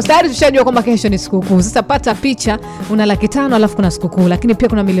sikukuu yako. Tayari tushajua kwamba kesho ni sikukuu. Sasa pata picha una 500,000 alafu kuna sikukuu. Lakini pia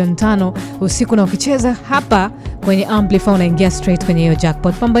kuna 500,000 usiku na ukicheza hapa kwenye Amplify unaingia straight kwenye hiyo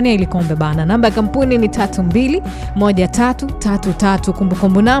jackpot. Pambania ili kombe bana. Namba ya kampuni ni 321333.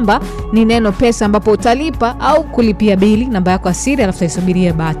 Kumbukumbu namba ni neno pesa ambapo utalipa au kulipia bili. Namba yako asili alafu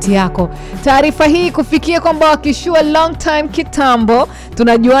utaisubiria bahati yako. Taarifa hii kufikia kwamba wakishua long time kitambo.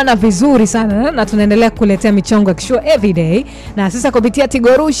 Tunajuana vizuri sana na tunaendelea kuletea michongo ya kishua everyday. Na sasa kupitia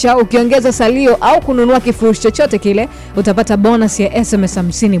Tigorusha ukiongeza salio au kununua kifurushi chochote kile utapata bonus ya SMS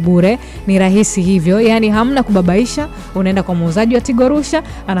 50 bure. Ni rahisi hivyo. Yani hamna kubabaisha. Unaenda kwa muuzaji wa Tigorusha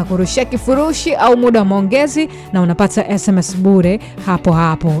anakurushia kifurushi au muda wa maongezi na unapata SMS bure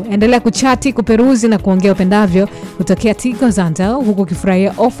hapo. Endelea kuchati, kuperuzi na kuongea upendavyo kutokea Tigo Zantel huku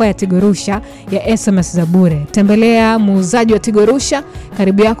ukifurahia ofa ya Tigorusha ya SMS za bure. Tembelea muuzaji wa Tigorusha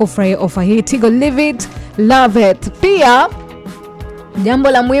karibu yako ufurahie ofa hii. Tigo, live it, love it. Pia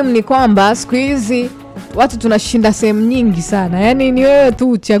jambo la muhimu ni kwamba siku hizi watu tunashinda sehemu nyingi sana. Yani ni wewe tu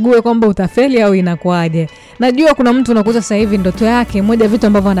uchague kwamba utafeli au inakuaje. Najua kuna mtu unakuta sasa hivi ndoto yake moja vitu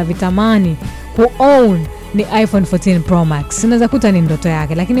ambavyo anavitamani ku-own ni iPhone 14 Pro Max. Unaweza kuta ni ndoto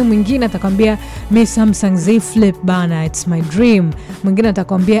yake, lakini mwingine atakwambia mi Samsung Z Flip bana, it's my dream. Mwingine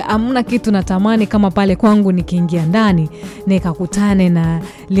atakwambia amna kitu natamani kama pale kwangu nikiingia ndani nikakutane na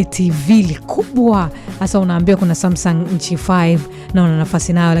le TV kubwa. Sasa unaambia kuna Samsung Inch 5 na una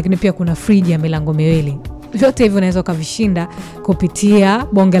nafasi nayo, lakini pia kuna friji ya milango miwili. Vyote hivyo unaweza kuvishinda kupitia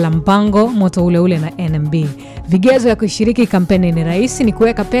bonge la mpango moto ule ule na NMB. Vigezo ya kushiriki kampeni ni rahisi, ni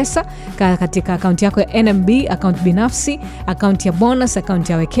kuweka pesa katika akaunti yako ya NMB, akaunti binafsi, akaunti ya bonus,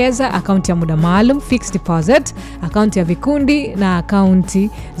 akaunti ya wekeza, akaunti ya muda maalum, fixed deposit, akaunti ya vikundi na akaunti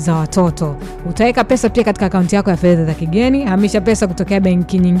za watoto. Utaweka pesa pia katika akaunti yako ya fedha za kigeni, hamisha pesa kutokea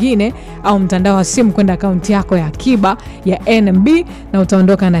benki nyingine au mtandao wa simu kwenda akaunti yako ya akiba ya NMB na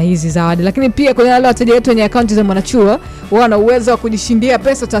utaondoka na hizi zawadi. Lakini pia kwa wale wateja wetu wenye akaunti za mwanachuo, wana uwezo wa kujishindia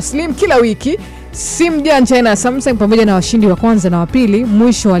pesa taslim kila wiki, simu janja na Samsung, pamoja na washindi wa kwanza na wa pili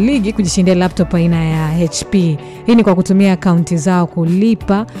mwisho wa ligi kujishindia laptop aina ya HP. Hii ni kwa kutumia akaunti zao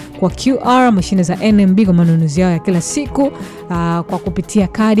kulipa kwa QR mashine za NMB kwa manunuzi yao ya kila siku kwa kupitia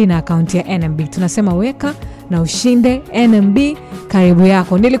kadi na akaunti ya NMB. Tunasema weka na ushinde, NMB karibu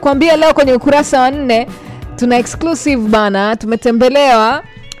yako. Nilikwambia leo kwenye ukurasa wa 4 tuna exclusive bana, tumetembelewa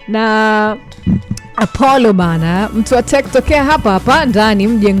na Apollo bana, mtu wa tech tokea hapa ndani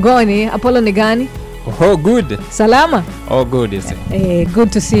mjengoni. Apollo ni gani? Oh, good. Salama? Oh, good is it?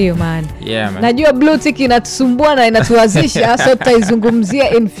 Good to see you man. Yeah man. Najua blue tick inatusumbua na inatuwazisha so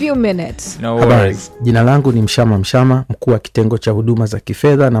tutaizungumzia in few minutes. No worries. Jina langu ni Mshama, mkuu wa kitengo cha huduma za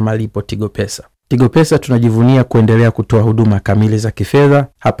kifedha na malipo Tigo Pesa. Tigo Pesa tunajivunia kuendelea kutoa huduma kamili za kifedha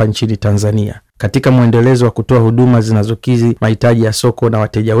hapa nchini Tanzania. Katika muendelezo wa kutoa huduma zinazokidhi mahitaji ya soko na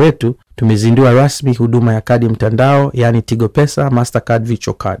wateja wetu, tumezindua rasmi huduma ya kadi mtandao, yani Tigo Pesa Mastercard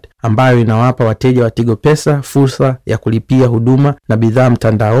Virtual Card, ambayo inawapa wateja wa Tigo Pesa fursa ya kulipia huduma na bidhaa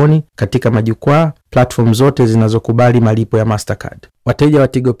mtandaoni katika majukwaa, platform zote zinazokubali malipo ya Mastercard. Wateja wa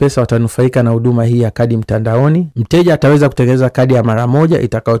Tigo Pesa watanufaika na huduma hii ya kadi mtandaoni. Mteja ataweza kutengeneza kadi ya mara moja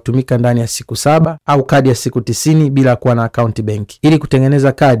itakayotumika ndani ya siku 7 au kadi ya siku 90 bila kuwa na account benki. Ili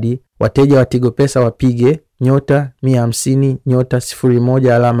kutengeneza kadi, wateja wa Tigo Pesa wapige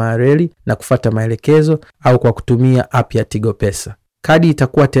 *150*01 na kufuata maelekezo, au kwa kutumia app ya Tigo Pesa. Kadi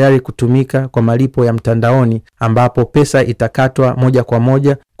itakuwa tayari kutumika kwa malipo ya mtandaoni, ambapo pesa itakatwa moja kwa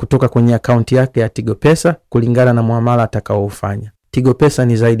moja kutoka kwenye akaunti yake ya Tigo Pesa kulingana na muamala atakaoufanya. Tigo Pesa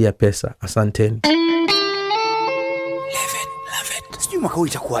ni zaidi ya pesa. Asanteni. Sijui mwaka huu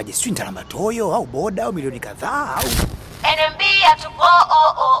itakuwaje, sijui nitalamba toyo au boda au milioni kadhaa au NMB atupo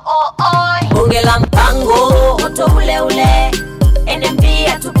bonge la mpango moto ule ule. NMB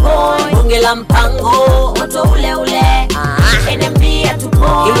atupo bonge la mpango moto ule ule. NMB atupo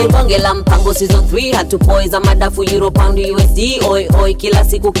ile bonge la mpango season 3 hatupo za madafu euro pound USD oi kila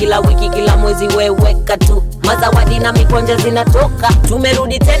siku kila wiki kila mwezi weweka tu mazawadi na mikwanja zinatoka.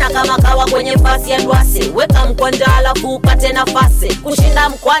 Tumerudi tena kama kawa kwenye fasi ya ndwase, weka mkwanja alafu upate nafasi kushinda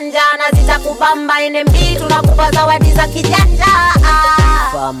mkwanja na zitakubamba. NMB tunakupa zawadi za kijanja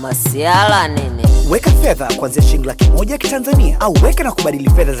famasiala nene. Weka fedha kuanzia shilingi 100,000 ya Kitanzania au weka na kubadili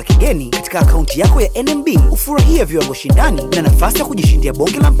fedha za kigeni katika akaunti yako ya NMB. Ufurahie viwango shindani na nafasi ya kujishindia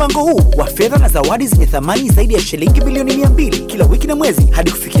bonge la mpango huu wa fedha na zawadi zenye thamani zaidi ya shilingi bilioni 200 kila wiki na mwezi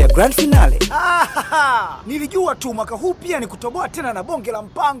hadi kufikia grand finale. Nilijua tu mwaka huu pia ni kutoboa tena na bonge la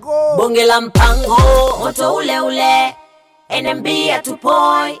mpango. Bonge la mpango moto ule ule. NMB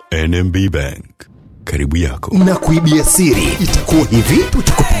atupoi. NMB Bank, karibu yako. Na kuibia siri itakuwa hivi,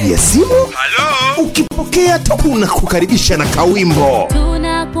 tutakupigia simu. Hello? Ukipokea tunakukaribisha na kawimbo.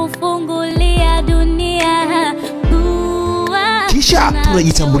 Tunakufungulia dunia. Kisha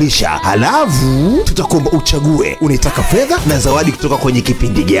tunajitambulisha. Halafu tutakuomba uchague unataka fedha na zawadi kutoka kwenye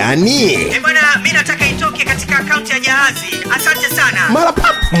kipindi gani. Bwana, mimi nataka itoke katika akaunti ya Jahazi. Asante sana. Mara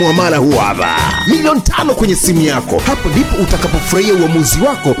pap, muamala huu hapa. Milioni 5 kwenye simu yako. Hapo ndipo utakapofurahia uamuzi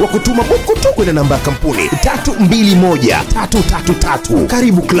wako wa kutuma buku tu kwenda namba ya kampuni 321333.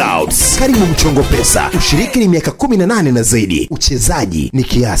 Karibu Clouds, karibu mchongo pesa. Ushiriki ni miaka 18 na zaidi. Uchezaji ni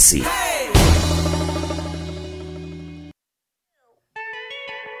kiasi.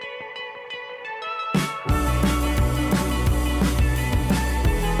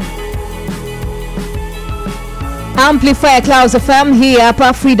 Amplifaya Clouds FM, hii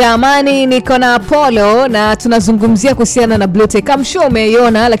hapa Frida Amani, niko na Apollo na tunazungumzia kuhusiana na Blue Tick. I'm sure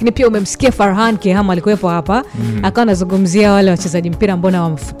umeiona, lakini pia umemsikia Farhan Kihama alikuwepo hapa. Akawa anazungumzia wale wachezaji mpira mbona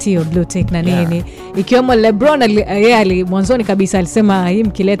wamfutio Blue Tick na nini. Ikiwemo LeBron yeye mwanzoni kabisa alisema hii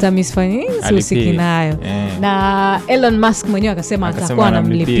mkileta misfanye usiki nayo. Na Elon Musk mwenyewe akasema atakuwa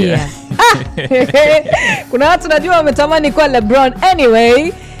anamlipia. Kuna watu najua wametamani kwa LeBron.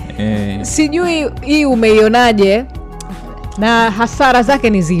 Anyway, Sijui hii umeionaje na hasara zake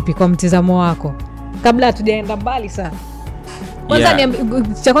ni zipi kwa mtizamo wako kabla hatujaenda mbali sana? Kwanza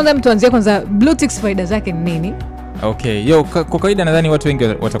cha kwanza mtu anzie kwanza blue ticks faida zake ni nini? Okay, kwa kawaida nadhani watu wengi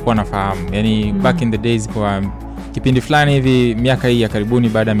watakuwa nafahamu. Yani back in the days kwa kipindi fulani hivi miaka hii ya karibuni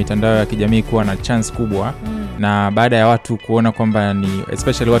baada ya mitandao ya kijamii kuwa na chance kubwa na baada ya watu kuona kwamba ni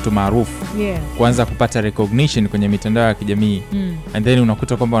especially watu maarufu kuanza kupata recognition kwenye mitandao ya kijamii and then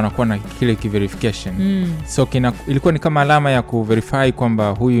unakuta kwamba wanakuwa na kile verification. So ilikuwa ni kama alama ya kuverify kwamba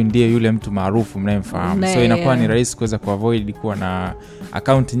huyu ndiye yule mtu maarufu mnayemfahamu. So inakuwa ni rahisi kuweza kuavoid kuwa na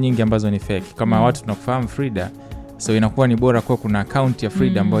account nyingi ambazo ni fake. Kama watu tunakufahamu Frida, so inakuwa ni bora kwa kuna account ya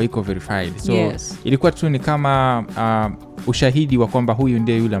Frida ambayo iko verified. So ilikuwa tu ni kama ushahidi wa kwamba huyu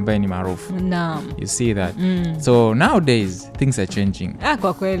ndiye yule ambaye ni maarufu. Naam. You see that. So nowadays things are changing.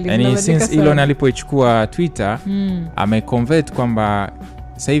 Kwa kweli. Yani since Elon alipoichukua Twitter, ameconvert kwamba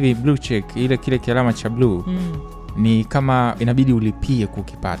sasa hivi blue check ile kile kialama cha blue ni kama inabidi ulipie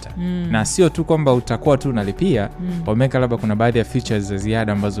kukipata. Na sio tu kwamba utakuwa tu unalipia, wameka labda kuna baadhi ya features za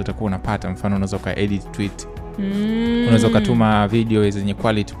ziada ambazo utakuwa unapata. Mfano unaweza ka edit tweet. Unaweza kutuma video zenye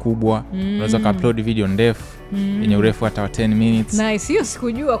quality kubwa, unaweza ka-upload video ndefu yenye urefu hata wa 10 minutes. Nice, hiyo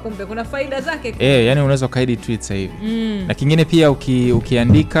sikujua kumbe kuna faida zake. Yani unaweza ka-edit tweets sasa hivi. Na kingine pia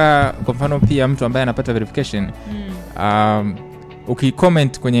ukiandika kwa mfano pia mtu ambaye anapata verification,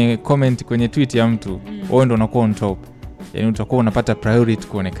 ukicomment kwenye tweet ya mtu, wewe ndio unakuwa on top. Yani utakuwa unapata priority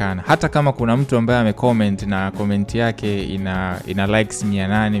kuonekana. Hata kama kuna mtu ambaye amecomment na comment yake ina likes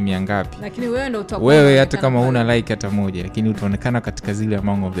 800 100 ngapi. Lakini wewe ndio utakuwa hata kama huna like hata moja, lakini utaonekana katika zile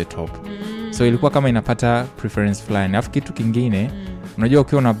among of the top. So ilikuwa kama inapata preference fulani. Alafu kitu kingine, unajua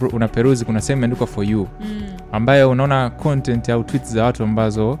ukiwa unaperuzi kuna sehemu imeandikwa for you, ambayo unaona content au tweets za watu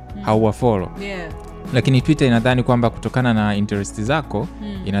ambazo hauwafollow. Lakini Twitter inadhani kwamba kutokana na interest zako,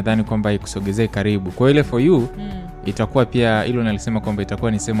 inadhani kwamba ikusogezee karibu. Kwa ile for you itakuwa pia Elon alisema kwamba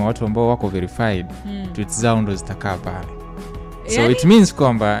itakuwa ni sema watu ambao wako verified, tweets zao ndo zitakaa pale. So it means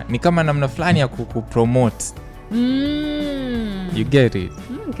kwamba ni kama namna fulani ya kupromote. You get it?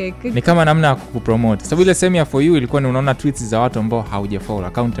 Okay. Ni kama namna ya kupromote. Sababu ile sehemu ya for you ilikuwa ni unaona tweets za watu ambao haujafollow,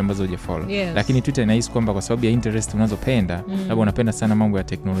 account ambazo hujafollow. Lakini Twitter inahisi kwamba kwa sababu ya interest unazopenda, labda unapenda sana mambo ya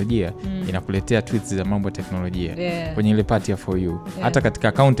teknolojia, inakuletea tweets za mambo ya teknolojia kwenye ile part ya for you. Hata katika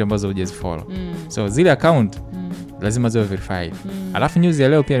account ambazo hujazifollow. So zile account lazima ziwe verified. Alafu news ya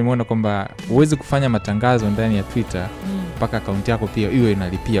leo pia nimeona kwamba uweze kufanya matangazo ndani ya Twitter mpaka account yako pia iwe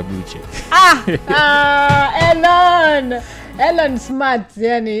inalipia blue check. Elon smart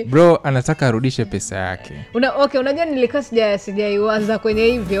yani. Bro anataka arudishe pesa yake. Unajua nilikuwa sijaiwaza kwenye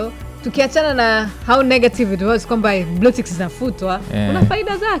hivyo. Tukiachana na how negative it was kwamba blue ticks zinafutwa, kuna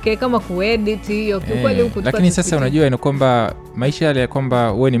faida zake kama kuedit hiyo kweli huko. Lakini sasa unajua ni kwamba maisha yale ya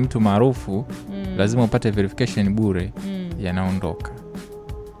kwamba wewe ni mtu maarufu, lazima upate verification bure, yanaondoka.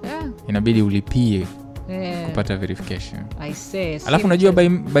 Inabidi ulipie kupata verification. I say. Alafu unajua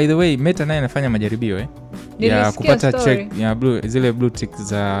by the way Meta naye anafanya majaribio ya kupata check ya zile blue tick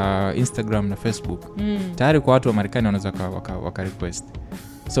za Instagram na Facebook. Tayari kwa watu wa Marekani wanaweza waka request.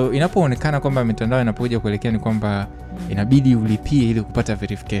 So inapoonekana kwamba mitandao inapokuja kuelekea ni kwamba inabidi ulipie ili kupata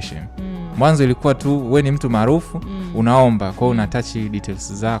verification. Mwanzo ilikuwa tu wewe ni mtu maarufu, unaomba, kwa una touch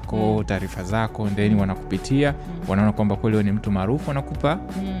details zako, taarifa zako, then wanakupitia, wanaona kwamba kweli wewe ni mtu maarufu, wanakupa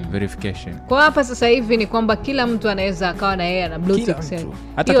verification. Kwa hapa sasa hivi ni kwamba kila mtu anaweza akawa na yeye ana blue tick.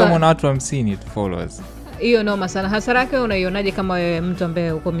 Hata kama una watu 50 followers. Hiyo noma sana. Hasara yake unaionaje kama wewe mtu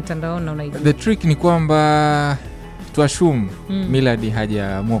ambaye uko mitandaoni na unaijua? The trick ni kwamba tuashumu Millard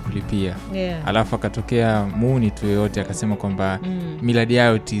hajaamua kulipia. Alafu akatokea muuni tu yote akasema kwamba Millard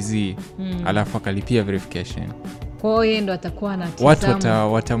yao TZ, alafu akalipia verification. Kwa hiyo ndo atakuwa na watu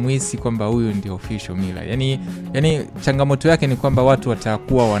watamuhisi kwamba huyu ndio official Millard. Yani changamoto yake ni kwamba watu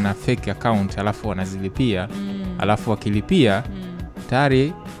watakuwa wana fake account alafu wanazilipia. Alafu wakilipia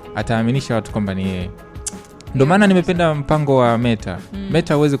tayari ataaminisha watu kwamba ni yeye. Ndio maana nimependa mpango wa Meta.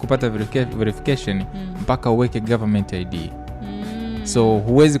 Meta huwezi kupata verification mpaka uweke government ID. So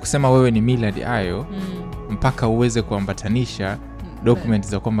huwezi kusema wewe ni Millard ayo mpaka uweze kuambatanisha document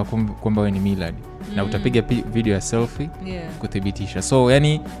za kwamba wewe ni Millard. Na utapiga video ya selfie kuthibitisha. So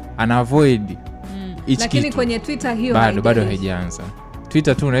yani ana avoid lakini kitu. Kwenye Twitter hiyo bado haijaanza.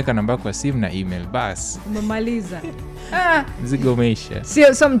 Twitter tu unaweka namba yako ya simu na email basi. Umemaliza. Mzigo umeisha.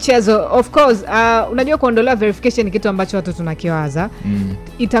 Sio mchezo. Of course, unajua kuondolewa verification ni kitu ambacho watu tunakiwaza.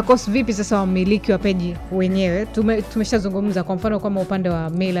 Itakost vipi sasa wamiliki wa page wenyewe? Tumeshazungumza kwa mfano kama upande wa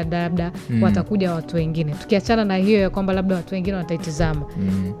Millard labda watakuja watu wengine. Tukiachana na hiyo ya kwamba labda watu wengine wataitizama.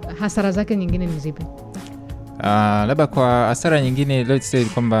 Hasara zake nyingine ni zipi? Labda kwa hasara nyingine, let's say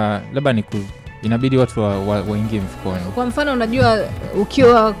kwamba labda ni inabidi watu waingie mfukoni. Kwa mfano unajua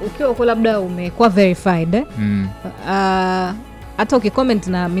ukiwa kwa labda umekuwa verified hata ukicomment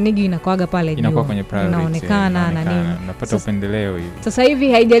na minigi inakuaga pale juu, inakuwa kwenye private, inaonekana na nini, unapata upendeleo hivi. Sasa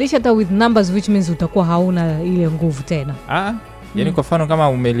hivi haijalishi hata with numbers, which means utakuwa hauna ile nguvu tena. Yani kwa mfano kama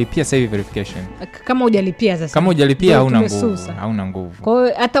umelipia sasa hivi verification, kama hujalipia sasa, kama hujalipia hauna nguvu. Kwa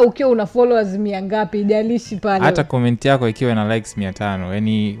hiyo hata ukiwa una followers 100 ngapi haijalishi pale, hata comment yako ikiwa na likes 500,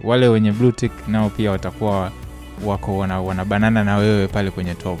 yani wale wenye blue tick nao pia watakuwa wako wanabanana na wewe pale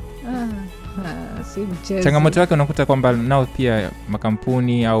kwenye top. Si mchezo. Changamoto yake unakuta kwamba nao pia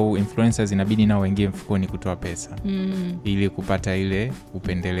makampuni au influencers inabidi nao waingie mfukoni kutoa pesa ili kupata ile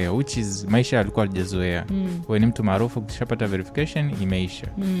upendeleo, which is maisha yalikuwa hajazoea. Wewe ni mtu maarufu, ukishapata verification imeisha.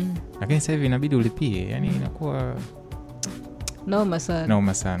 Lakini sasa hivi inabidi ulipie, yani inakuwa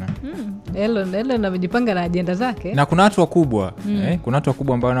noma sana. Elon amejipanga na agenda zake. Na kuna watu wakubwa, kuna watu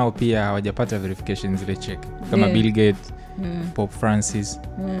wakubwa ambao nao pia hawajapata verification zile check, kama Bill Gates, Pope Francis,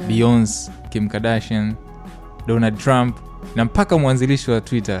 Beyonce, Kim Kardashian, Donald Trump, na mpaka mwanzilishi wa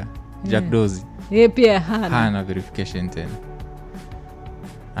Twitter Jack Dorsey. Yeye pia hana verification tena.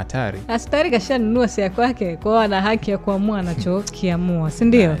 Hatari. Astari kashanunua sia kwake, kwa ana haki ya kuamua anachokiamua, si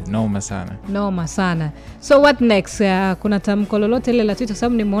ndio? Noma sana. So what next? Kuna tamko lolote ile la Twitter,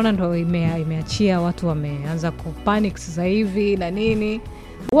 sababu nimeona ndo imeachia watu wameanza kupanic sasa hivi na nini.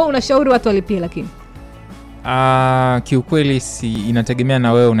 Wewe unashauri watu walipie lakini? Kiukweli inategemea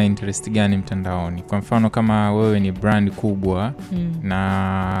na wewe una interest gani mtandaoni. Kwa mfano kama wewe ni brand kubwa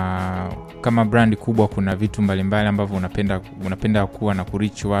na kama brand kubwa kuna vitu mbalimbali ambavyo unapenda kuwa na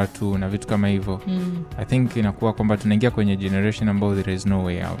kureach watu na vitu kama hivyo. I think inakuwa kwamba tunaingia kwenye generation ambayo there is no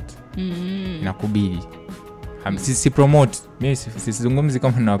way out. Inakubidi. Si promote, mimi sizungumzi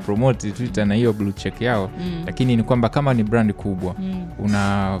kama na promote Twitter na hiyo blue check yao, lakini ni kwamba kama ni brand kubwa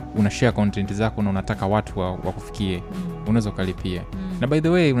una share content zako na unataka watu wakufikie, unaweza kulipia. Na by the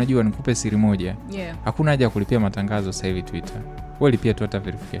way, unajua nikupe siri moja, hakuna haja ya kulipia matangazo sasa hivi Twitter. Wewe lipia tu hata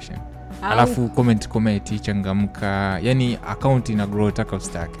verification. Alafu comment changamka, yani account ina grow taka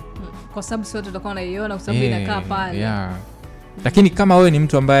ustake. Kwa sababu sio tutakuwa unaiona kwa sababu inakaa pale. Lakini kama wewe ni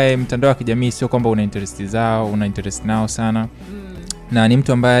mtu ambaye mtandao wa kijamii sio kwamba una interest nao sana, na ni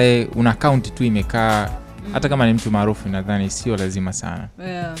mtu ambaye una account tu imekaa, hata kama ni mtu maarufu nadhani sio lazima sana.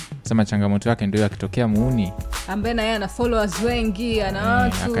 Sema changamoto yake ndio akitokea muuni ambaye na yeye ana followers wengi, ana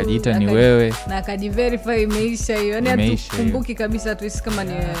watu akajiita ni wewe na akajiverify, imeisha hiyo. Yani hatukumbuki kabisa tu kama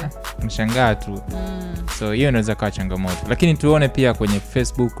ni wewe. Mshangaa tu. So hiyo inaweza kuwa changamoto. Lakini tuone pia kwenye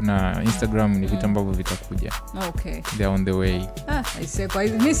Facebook na Instagram ni vitu ambavyo vitakuja. They are on the way. Kwa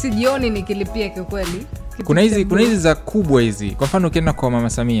hiyo mimi sijioni nikilipia kwa kweli. Kuna hizi za kubwa hizi. Kwa mfano ukienda kwa Mama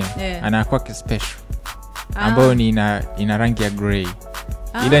Samia, anakuwa special ambayo ni ina rangi ya grey.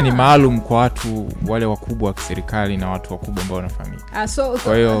 Ile ni maalum kwa watu wale wakubwa wa serikali na watu wakubwa ambao wanafahamika.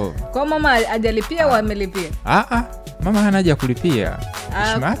 Kwa hiyo kwa mama hajalipia au amelipia? Mama hana haja kulipia.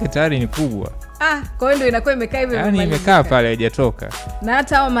 Heshima yake tayari ni kubwa. Kwa hiyo ndio inakuwa imekaa hivyo. Yani imekaa pale haijatoka. Na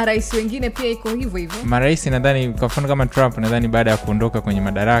hata hao marais wengine pia iko hivyo hivyo. Marais nadhani kwa mfano kama Trump nadhani baada ya kuondoka kwenye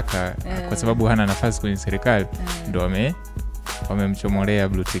madaraka kwa sababu hana nafasi kwenye serikali ndio wamemchomolea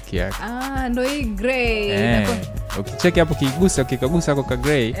blue tick yake. Ndio hii grey. Ukicheki hapo ukikagusa kwa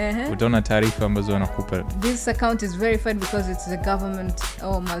grey utaona taarifa ambazo wanakupa. This account is verified because it's a government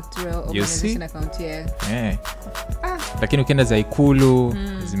or multi-organization account. Lakini ukienda za Ikulu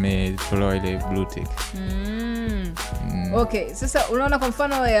zimetolewa ile blue tick. Okay, sasa unaona kwa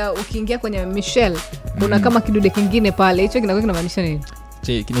mfano ukiingia kwenye Michelle kuna kama kidude kingine pale, hicho kinakuwa kinamaanisha nini?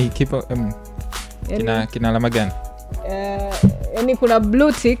 Kina alama gani? Yani kuna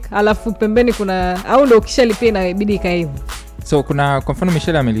blue tick alafu pembeni kuna au ndio ukishalipia inabidi ikae hivyo. So kuna kwa mfano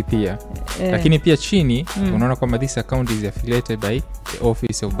Michelle amelipia lakini pia chini unaona kwamba this account is affiliated by the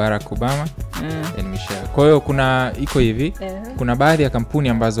office of Barack Obama and Michelle. Kwa hiyo kuna iko hivi kuna baadhi ya kampuni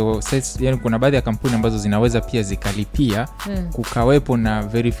ambazo zinaweza pia zikalipia kukawepo na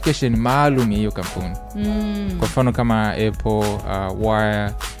verification maalum ya hiyo kampuni. Kwa mfano kama Apple,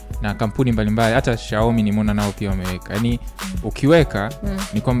 Wire na kampuni mbalimbali, hata Xiaomi nimeona nao pia wameweka. Yani ukiweka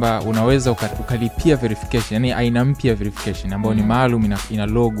ni kwamba unaweza ukalipia verification, yani aina mpya verification ambayo ni maalum, ina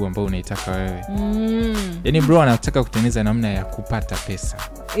logo ambayo unaitaka wewe. Yani bro anataka kutengeneza namna ya kupata pesa.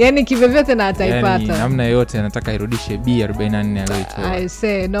 Yani kivyovyote na ataipata. Yani namna yote anataka irudishe B44 aliyoitoa. I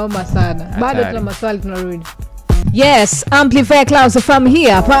say noma sana. Bado tuna maswali tunarudi. Yes, Amplifaya Clouds FM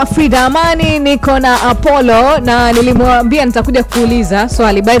here. Hapa Frida Amani, niko na Apollo na nilimwambia nitakuja kuuliza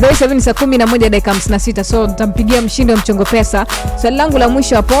swali. By the way, 7 saa 11:56, so nitampigia mshindi wa mchongo pesa. Swali langu la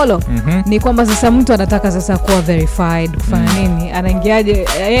mwisho Apollo ni kwamba sasa mtu anataka sasa kuwa verified kufanya nini? Anaingiaje?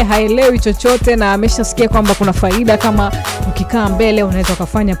 Haelewi chochote na ameshasikia kwamba kuna faida kama ukikaa mbele unaweza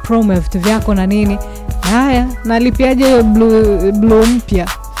kufanya promo ya vitu vyako na nini. Haya, nalipiaje blue mpya?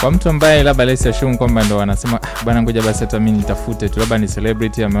 Kwa mtu ambaye labda lesi assume kwamba ndo anasema bwana ngoja basi hata mimi nitafute tu, labda ni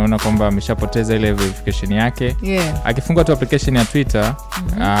celebrity ameona kwamba ameshapoteza ile verification yake. Akifunga tu application ya Twitter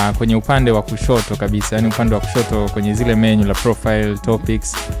kwenye upande wa kushoto kabisa, yani upande wa kushoto kwenye zile menu la profile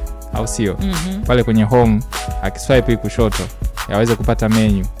topics au sio? Pale kwenye home akiswipe kushoto yaweze kupata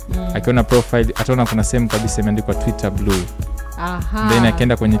menu. Akiona profile ataona kuna sehemu kabisa imeandikwa Twitter Blue. Then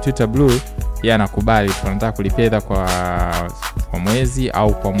akienda kwenye Twitter Blue yeye anakubali tunataka kulipia kwa mwezi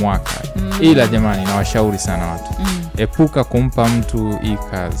au kwa mwaka. Ila jamani nawashauri sana watu. Epuka kumpa mtu hii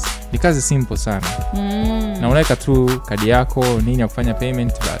kazi. Ni kazi simple sana. Na unaweka tu kadi yako nini ya kufanya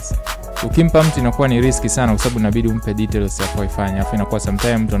payment basi. Ukimpa mtu inakuwa ni riski sana kwa sababu inabidi umpe details ya kuifanya. Afu inakuwa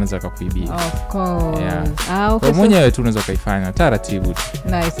sometimes mtu anaweza kukuibia. Of course. Okay. Kwa mwenyewe tu unaweza kuifanya taratibu tu.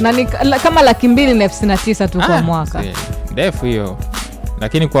 Nice. Na ni kama 2,299 tu kwa mwaka. Ndefu hiyo.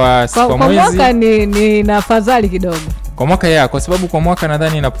 Lakini kwa mwezi mwaka ni nafadhali kidogo. Kwa mwaka kwa sababu kwa mwaka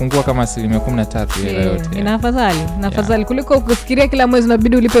nadhani inapungua kama 13% ile yote. Inafadhali kuliko ukifikiria kila mwezi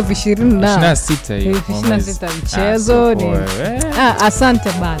unabidi ulipe 26 hiyo. 26 mchezo ni. Asante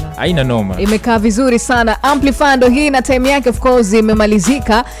bana. Haina noma. Imekaa vizuri sana. Amplifaya ndo hii na time yake of course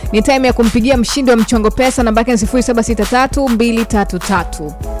imemalizika. Ni time ya kumpigia mshindi wa mchongo pesa namba yake 0763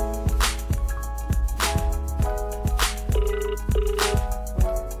 233.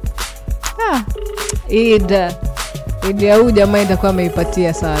 Idi ya huyu jamaa itakuwa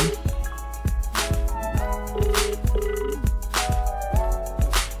ameipatia sana.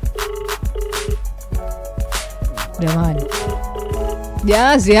 Jamani.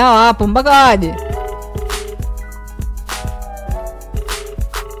 Jazi hawa hapo mpaka waje.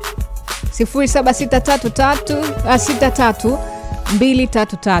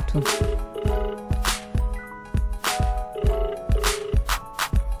 0763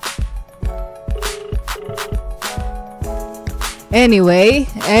 Anyway,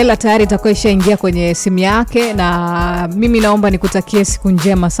 hela tayari itakuwa ishaingia kwenye simu yake na mimi naomba nikutakie siku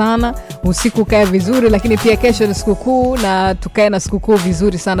njema sana. Usiku kae vizuri, lakini pia kesho ni sikukuu na tukae na sikukuu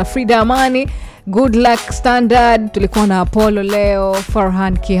vizuri sana. Frida Amani, good luck standard. Tulikuwa na Apollo leo,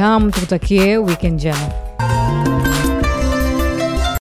 Farhan Kiham, tukutakie weekend njema.